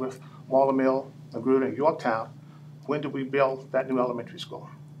about with Waller Mill, Magruder, and Yorktown, when do we build that new elementary school?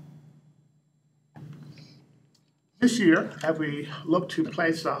 This year, as we look to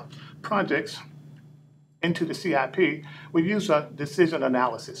place projects into the CIP, we use a decision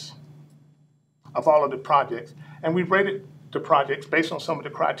analysis of all of the projects, and we rated the projects based on some of the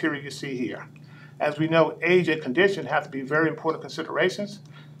criteria you see here. As we know, age and condition have to be very important considerations.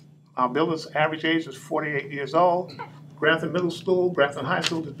 Our building's average age is 48 years old. Grantham Middle School, Grantham High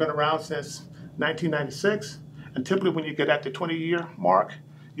School has been around since 1996, and typically when you get at the 20-year mark,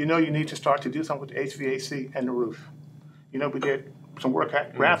 you know you need to start to do something with the HVAC and the roof. You know, we did some work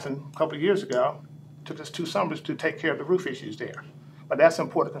at Grantham a couple of years ago. It took us 2 summers to take care of the roof issues there. But that's an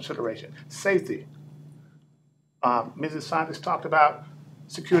important consideration. Safety. Mrs. Saunders talked about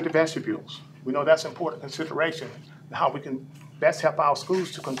security vestibules. We know that's an important consideration, how we can best help our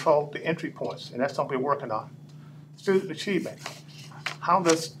schools to control the entry points, and that's something we're working on. Student achievement. How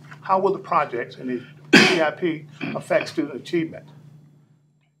will the projects in the CIP affect student achievement?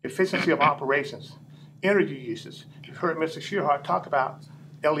 Efficiency of operations, energy usage. You've heard Mr. Shearhart talk about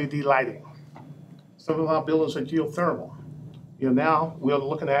LED lighting. Some of our buildings are geothermal. You know, now we're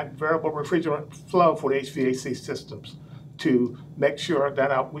looking at variable refrigerant flow for the HVAC systems to make sure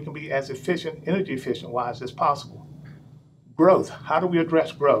that we can be as efficient, energy efficient wise as possible. Growth, how do we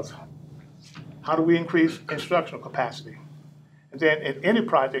address growth? How do we increase instructional capacity? And then in any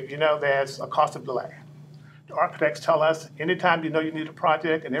project, you know there's a cost of delay. The architects tell us anytime you know you need a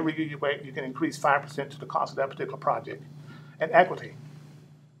project and every year you wait, you can increase 5% to the cost of that particular project. And equity,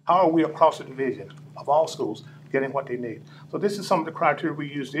 how are we across the division of all schools getting what they need? So this is some of the criteria we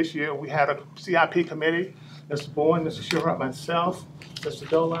used this year. We had a CIP committee, Mr. Bowen, Mr. Shearhart, myself, Mr.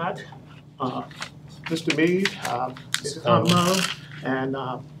 Dolat, Mr. Meade, Mr. Tom Lowe, and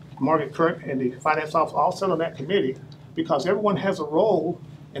Margaret Kirk and the finance office all sit on that committee because everyone has a role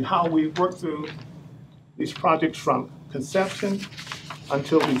in how we work through these projects from conception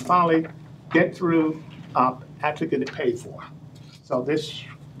until we finally get through actually getting paid for. So this has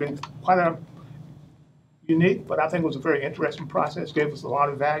been quite a unique, but I think it was a very interesting process, gave us a lot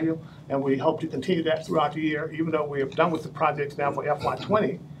of value, and we hope to continue that throughout the year, even though we are done with the projects now for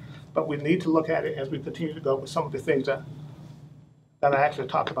FY20, but we need to look at it as we continue to go with some of the things that I actually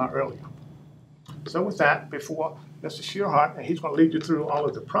talked about earlier. So with that, before Mr. Shearhart, and he's going to lead you through all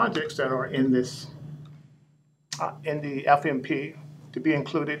of the projects that are in this, in the FMP to be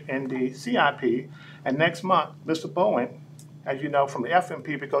included in the CIP, and next month, Mr. Bowen, as you know from the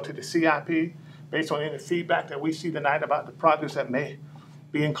FMP, we go to the CIP based on any feedback that we see tonight about the projects that may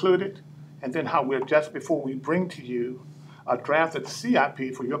be included, and then how we adjust before we bring to you a draft of the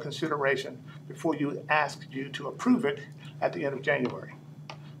CIP for your consideration before you ask you to approve it at the end of January.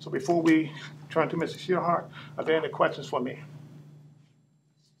 So before we turn to Mr. Shearhart, are there any questions for me?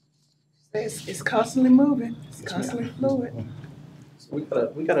 It's constantly moving. It's constantly fluid.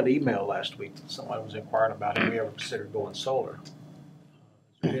 So we got an email last week. Somebody was inquiring about if we ever considered going solar.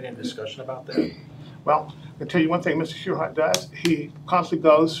 Has there been any discussion about that? Well, I can tell you one thing Mr. Shearhart does. He constantly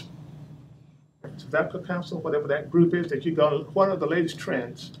goes to that council, whatever that group is, that you go, what are the latest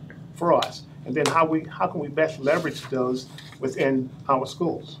trends for us? And then how can we best leverage those within our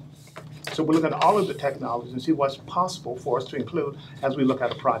schools? So we're looking at all of the technologies and see what's possible for us to include as we look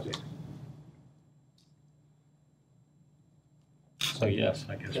at a project. So yes,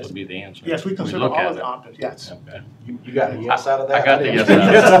 I guess would be the answer. Yes, we consider look all at of the it. options, yes. Okay. You got a yes out of that? I got the yes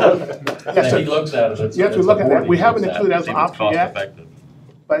out of it. Yes, He sir. looks at it. It's Yes, we it's look the at board that. We he haven't looks at included to as see an if it's option yet. cost effective.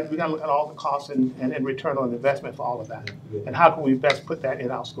 But we gotta look at all the costs and return on investment for all of that. And how can we best put that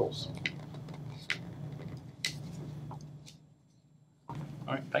in our schools? All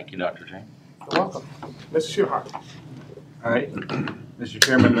right, thank you, Dr. James. You're welcome. Mr. Shearhart. All right, Mr.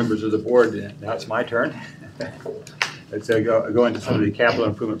 Chairman, members of the board, now it's my turn. Let's go into some of the capital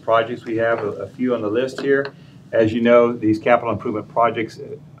improvement projects. We have a few on the list here. As you know, these capital improvement projects,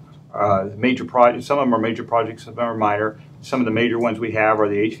 major projects, some of them are major projects, some of them are minor. Some of the major ones we have are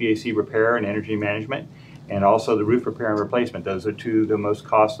the HVAC repair and energy management, and also the roof repair and replacement. Those are two of the most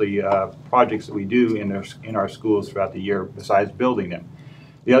costly projects that we do in our schools throughout the year, besides building them.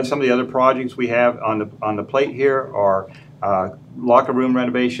 Some of the other projects we have on the plate here are locker room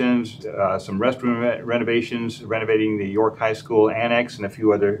renovations, some restroom renovations, renovating the York High School annex, and a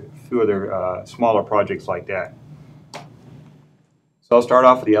few other smaller projects like that. So I'll start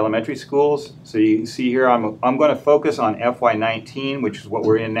off with the elementary schools. So you can see here I'm going to focus on FY19, which is what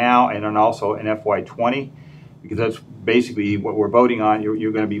we're in now, and then also in FY20, because that's basically what we're voting on.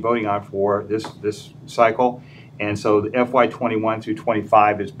 You're going to be voting on for this cycle. And so the FY21 through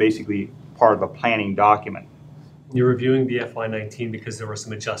 25 is basically part of a planning document. You're reviewing the FY19 because there were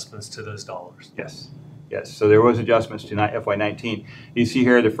some adjustments to those dollars. Yes, yes. So there was adjustments to FY19. You see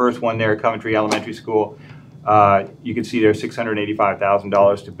here the first one there, Coventry Elementary School. You can see there's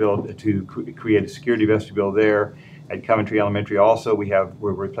 $685,000 to create a security vestibule there. At Coventry Elementary also,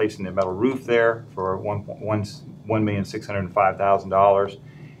 we're replacing the metal roof there for $1,605,000.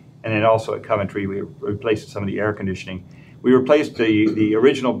 And then also at Coventry, we replaced some of the air conditioning. We replaced the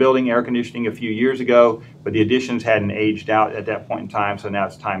original building air conditioning a few years ago, but the additions hadn't aged out at that point in time, so now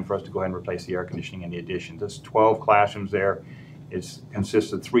it's time for us to go ahead and replace the air conditioning and the additions. There's 12 classrooms there. It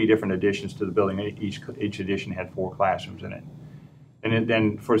consists of 3 different additions to the building. Each addition had 4 classrooms in it. And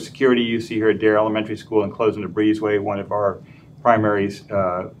then for security, you see here at Dare Elementary School and closing the breezeway, one of our primary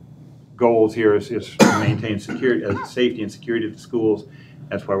goals here is to maintain safety and security of the schools.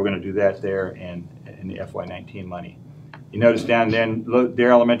 That's why we're going to do that there and in the FY19 money. You notice down then,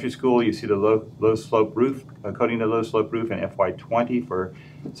 Dare Elementary School, you see the low slope roof, coating the low slope roof in FY20 for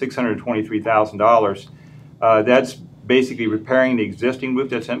 $623,000. That's basically repairing the existing roof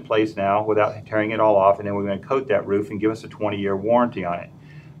that's in place now without tearing it all off, and then we're going to coat that roof and give us a 20-year warranty on it.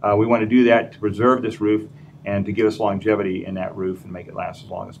 We want to do that to preserve this roof and to give us longevity in that roof and make it last as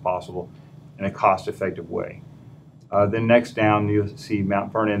long as possible in a cost-effective way. Then next down, you'll see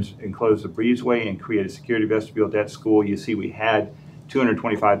Mount Vernon's enclose the breezeway and create a security vestibule at that school. You see we had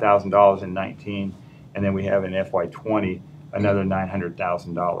 $225,000 in 19, and then we have in FY20 another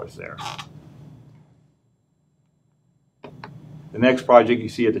 $900,000 there. The next project you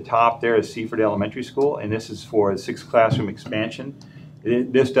see at the top there is Seaford Elementary School, and this is for a 6 classroom expansion.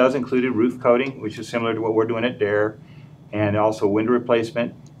 This does include a roof coating, which is similar to what we're doing at Dare, and also window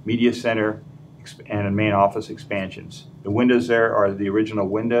replacement, media center, and main office expansions. The windows there are the original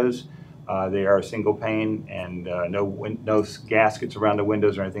windows. They are single pane and no gaskets around the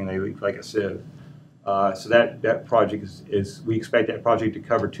windows or anything. They look like a sieve. So that project we expect that project to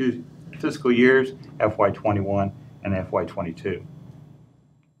cover 2 fiscal years, FY21 and FY22.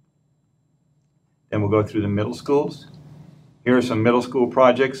 Then we'll go through the middle schools. Here are some middle school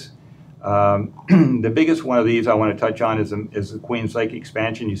projects. The biggest one of these I want to touch on is the Queens Lake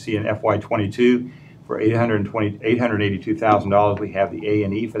expansion. You see in FY22 for $882,000. We have the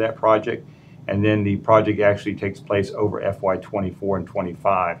A&E for that project, and then the project actually takes place over FY24 and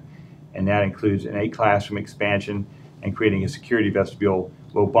 25, and that includes an 8 classroom expansion and creating a security vestibule.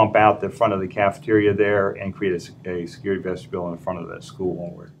 We'll bump out the front of the cafeteria there and create a security vestibule in the front of that school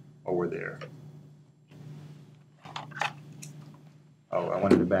while we're there. Oh, I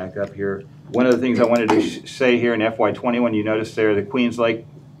wanted to back up here. One of the things I wanted to say here in FY21, you notice there the Queens Lake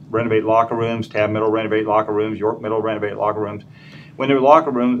renovate locker rooms, Tab Middle renovate locker rooms, York Middle renovate locker rooms. When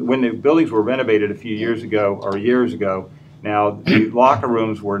the buildings were renovated a few years ago, now the locker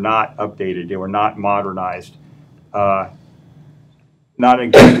rooms were not updated. They were not modernized. Not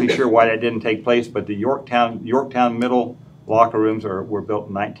exactly sure why that didn't take place, but the Yorktown Middle locker rooms were built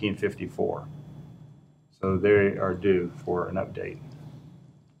in 1954. So they are due for an update.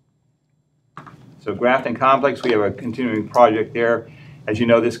 So Grafton Complex, we have a continuing project there. As you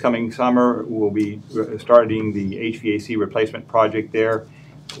know, this coming summer, we'll be starting the HVAC replacement project there.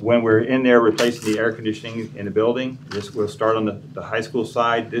 When we're in there replacing the air conditioning in the building, this will start on the high school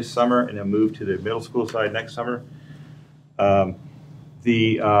side this summer and then move to the middle school side next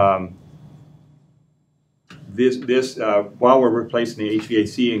the while we're replacing the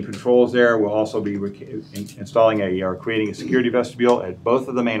HVAC and controls there, we'll also be installing or creating a security vestibule at both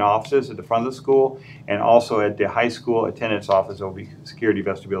of the main offices at the front of the school, and also at the high school attendance office. There will be a security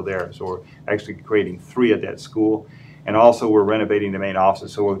vestibule there. So we're actually creating 3 at that school. And also we're renovating the main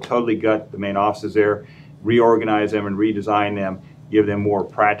offices. So we'll totally gut the main offices there, reorganize them and redesign them, give them more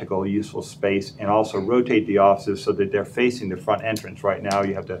practical, useful space, and also rotate the offices so that they're facing the front entrance. Right now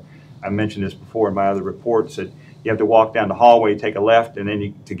you have to, I mentioned this before in my other reports, that you have to walk down the hallway, take a left, and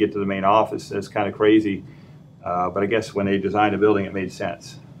then to get to the main office. That's kind of crazy, but I guess when they designed the building it made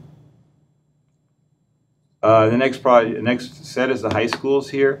sense. The next set is the high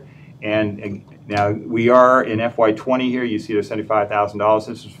schools here, and now we are in FY20 here. You see there's $75,000.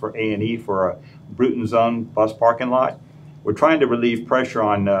 This is for A&E for a Bruton Zone bus parking lot. We're trying to relieve pressure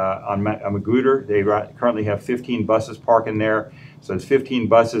on Magruder. They currently have 15 buses parking there. So it's 15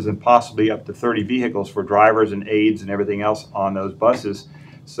 buses and possibly up to 30 vehicles for drivers and aides and everything else on those buses.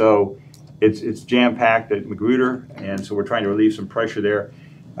 So it's jam-packed at Magruder, and so we're trying to relieve some pressure there.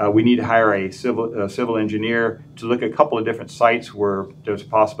 We need to hire a civil engineer to look at a couple of different sites where there's a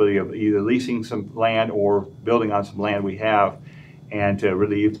possibility of either leasing some land or building on some land we have, and to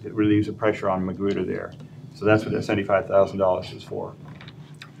relieve the pressure on Magruder there. So that's what that $75,000 is for.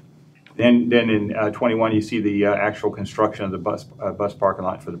 Then in 21, you see the actual construction of the bus parking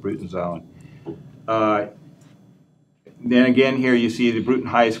lot for the Bruton Zone. Then again here you see the Bruton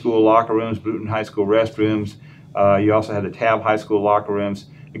High School locker rooms, Bruton High School restrooms. You also have the Tab High School locker rooms.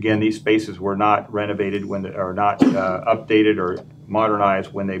 Again, these spaces were not renovated or not updated or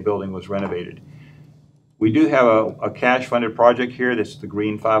modernized when the building was renovated. We do have a cash-funded project here. That's the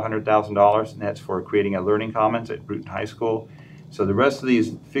green $500,000, and that's for creating a learning commons at Bruton High School. So the rest of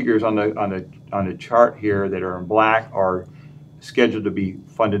these figures on the chart here that are in black are scheduled to be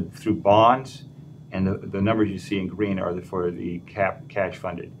funded through bonds, and the numbers you see in green are for the cash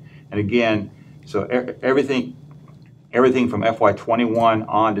funded. And again, so everything from FY21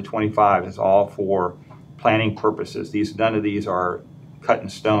 on to 25 is all for planning purposes. None of these are cut in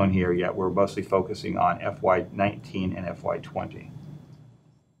stone here yet. We're mostly focusing on FY19 and FY20.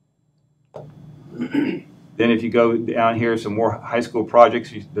 Then if you go down here, some more high school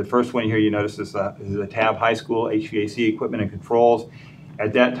projects. The first one here you notice is the Tab High School HVAC equipment and controls.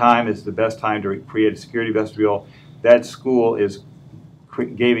 At that time is the best time to create a security vestibule. That school is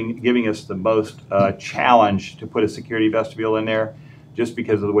giving us the most challenge to put a security vestibule in there, just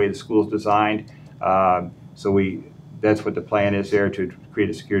because of the way the school is designed. That's what the plan is there, to create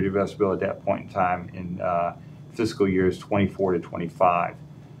a security vestibule at that point in time in fiscal years 24 to 25.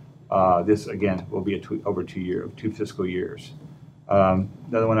 This again will be over 2 fiscal years.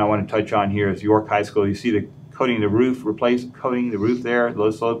 Another one I want to touch on here is York High School. You see the coating the roof there,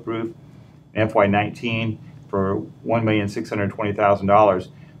 low slope roof, in FY19 for $1,620,000.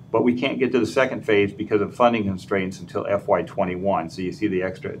 But we can't get to the second phase because of funding constraints until FY21. So you see the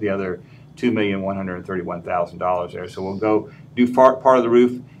other $2,131,000 there. So we'll go do part of the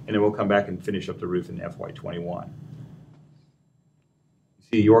roof, and then we'll come back and finish up the roof in FY21. You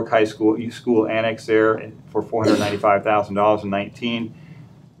see York High School Annex there for $495,000 in 19.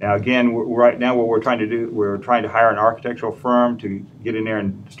 Now again, right now what we're trying to do, we're trying to hire an architectural firm to get in there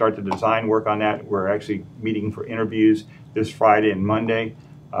and start the design work on that. We're actually meeting for interviews this Friday and Monday,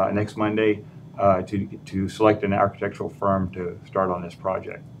 next Monday, to select an architectural firm to start on this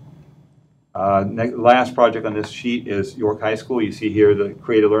project. Last project on this sheet is York High School. You see here the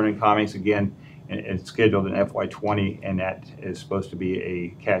Creative Learning Commons again, and it's scheduled in FY20, and that is supposed to be a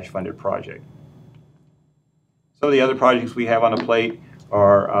cash-funded project. Some of the other projects we have on the plate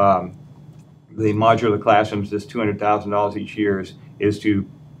are the modular classrooms. This $200,000 each year is to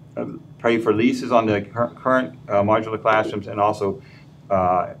pay for leases on the current modular classrooms, and also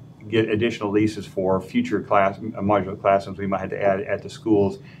get additional leases for future modular classrooms we might have to add at the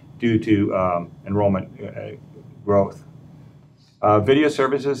schools due to enrollment growth. Video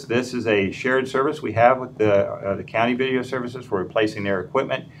services, this is a shared service we have with the county video services for replacing their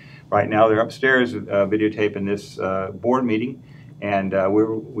equipment. Right now they're upstairs videotaping this board meeting, and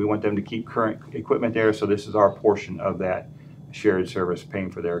we want them to keep current equipment there, so this is our portion of that shared service, paying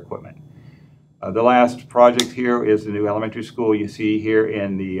for their equipment. The last project here is the new elementary school. You see here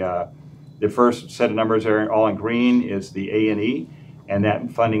in the first set of numbers are all in green is the A&E, and that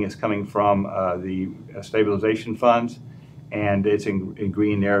funding is coming from the stabilization funds, and it's in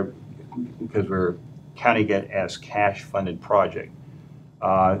green there because we're counting it as cash-funded project.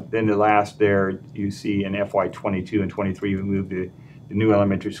 Then the last there you see in FY22 and 23 we moved the new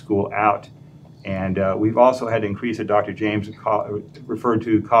elementary school out, and we've also had to increase it. Dr. James referred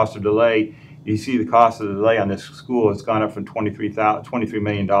to cost of delay, you see the cost of the delay on this school has gone up from $23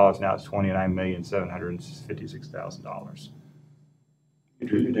 million, now it's $29,756,000. Due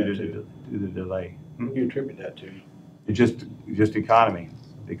to the delay. What do you attribute that to? It's just economy,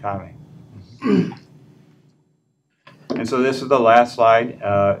 the economy. And so this is the last slide,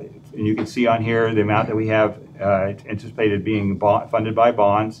 and you can see on here the amount that we have anticipated being funded by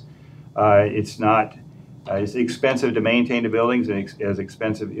bonds. It's not, it's expensive to maintain the buildings, and it's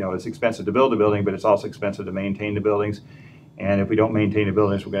expensive, it's expensive to build a building, but it's also expensive to maintain the buildings. And if we don't maintain the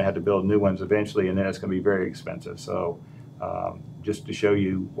buildings, we're going to have to build new ones eventually, and then it's going to be very expensive. So just to show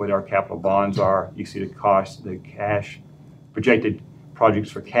you what our capital bonds are, you see the cost, the cash, projected projects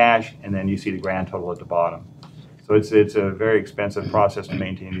for cash, and then you see the grand total at the bottom. So it's a very expensive process to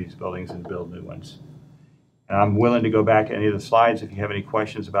maintain these buildings and build new ones. And I'm willing to go back to any of the slides if you have any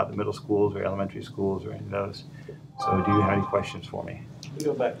questions about the middle schools or elementary schools or any of those. So do you have any questions for me? Can we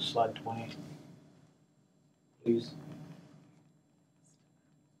go back to slide 20, please?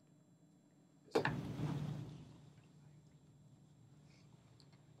 Okay.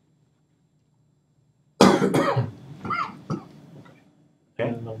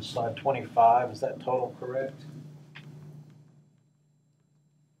 And on slide 25, is that total correct?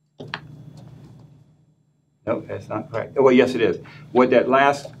 No, that's not correct. Well, yes, it is. What that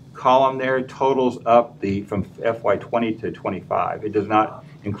last column there totals up from FY20 to 25. It does not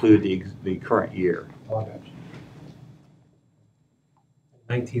include the current year. Oh, I got you.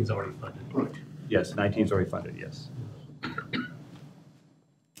 19's already funded. Yes, 19 is already funded, yes.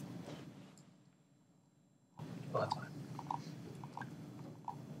 Well, that's fine.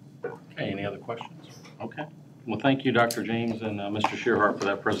 Okay, any other questions? Okay. Well, thank you, Dr. James and Mr. Shearhart, for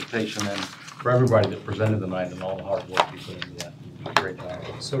that presentation, and for everybody that presented tonight and all the hard work you put into that. You did a great job.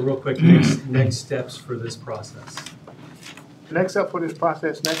 So real quick, next steps for this process. The next step for this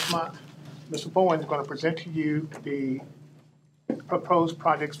process next month, Mr. Bowen is going to present to you the proposed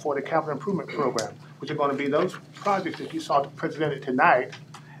projects for the capital improvement program, which are going to be those projects that you saw presented tonight.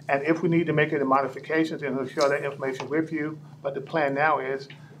 And if we need to make any modifications, then he'll share that information with you. But the plan now is,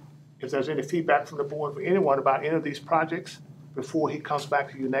 if there's any feedback from the board for anyone about any of these projects, before he comes back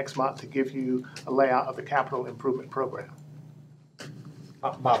to you next month to give you a layout of the capital improvement program.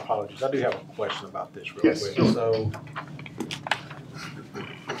 My apologies. I do have a question about this real Yes, quick. sure. So,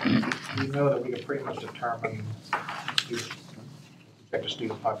 you know that we can pretty much determine projected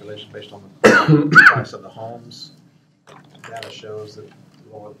student population based on the price of the homes. Data shows that the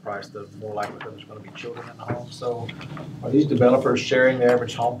lower the price, the more likelihood there's going to be children in the home. So, are these developers sharing the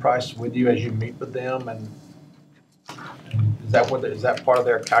average home price with you as you meet with them, and is that part of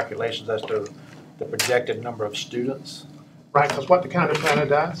their calculations as to the projected number of students? Right, because what the county planner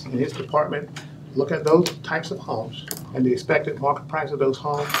does in his department, look at those types of homes and the expected market price of those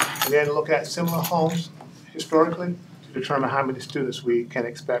homes, and then look at similar homes historically to determine how many students we can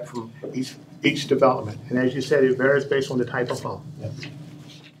expect from each development. And as you said, it varies based on the type of home.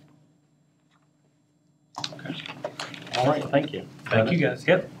 Okay. All right, thank you. Thank you, guys.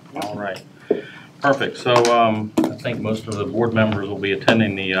 Yep. All right. Perfect. So I think most of the board members will be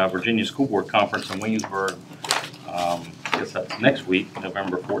attending the Virginia School Board Conference in Williamsburg. I guess that's next week,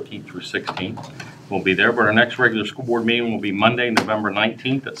 November 14th through 16th. We'll be there, but our next regular school board meeting will be Monday, November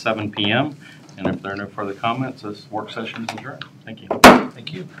 19th at 7 p.m. And if there are no further comments, this work session is adjourned. Thank you.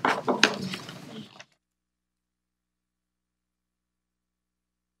 Thank you.